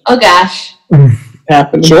it. Oh gosh.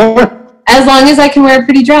 Happening. Sure. As long as I can wear a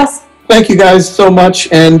pretty dress. Thank you guys so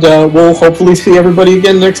much, and we'll hopefully see everybody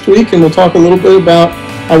again next week, and we'll talk a little bit about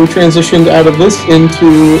how we transitioned out of this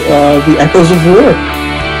into the Echoes of War.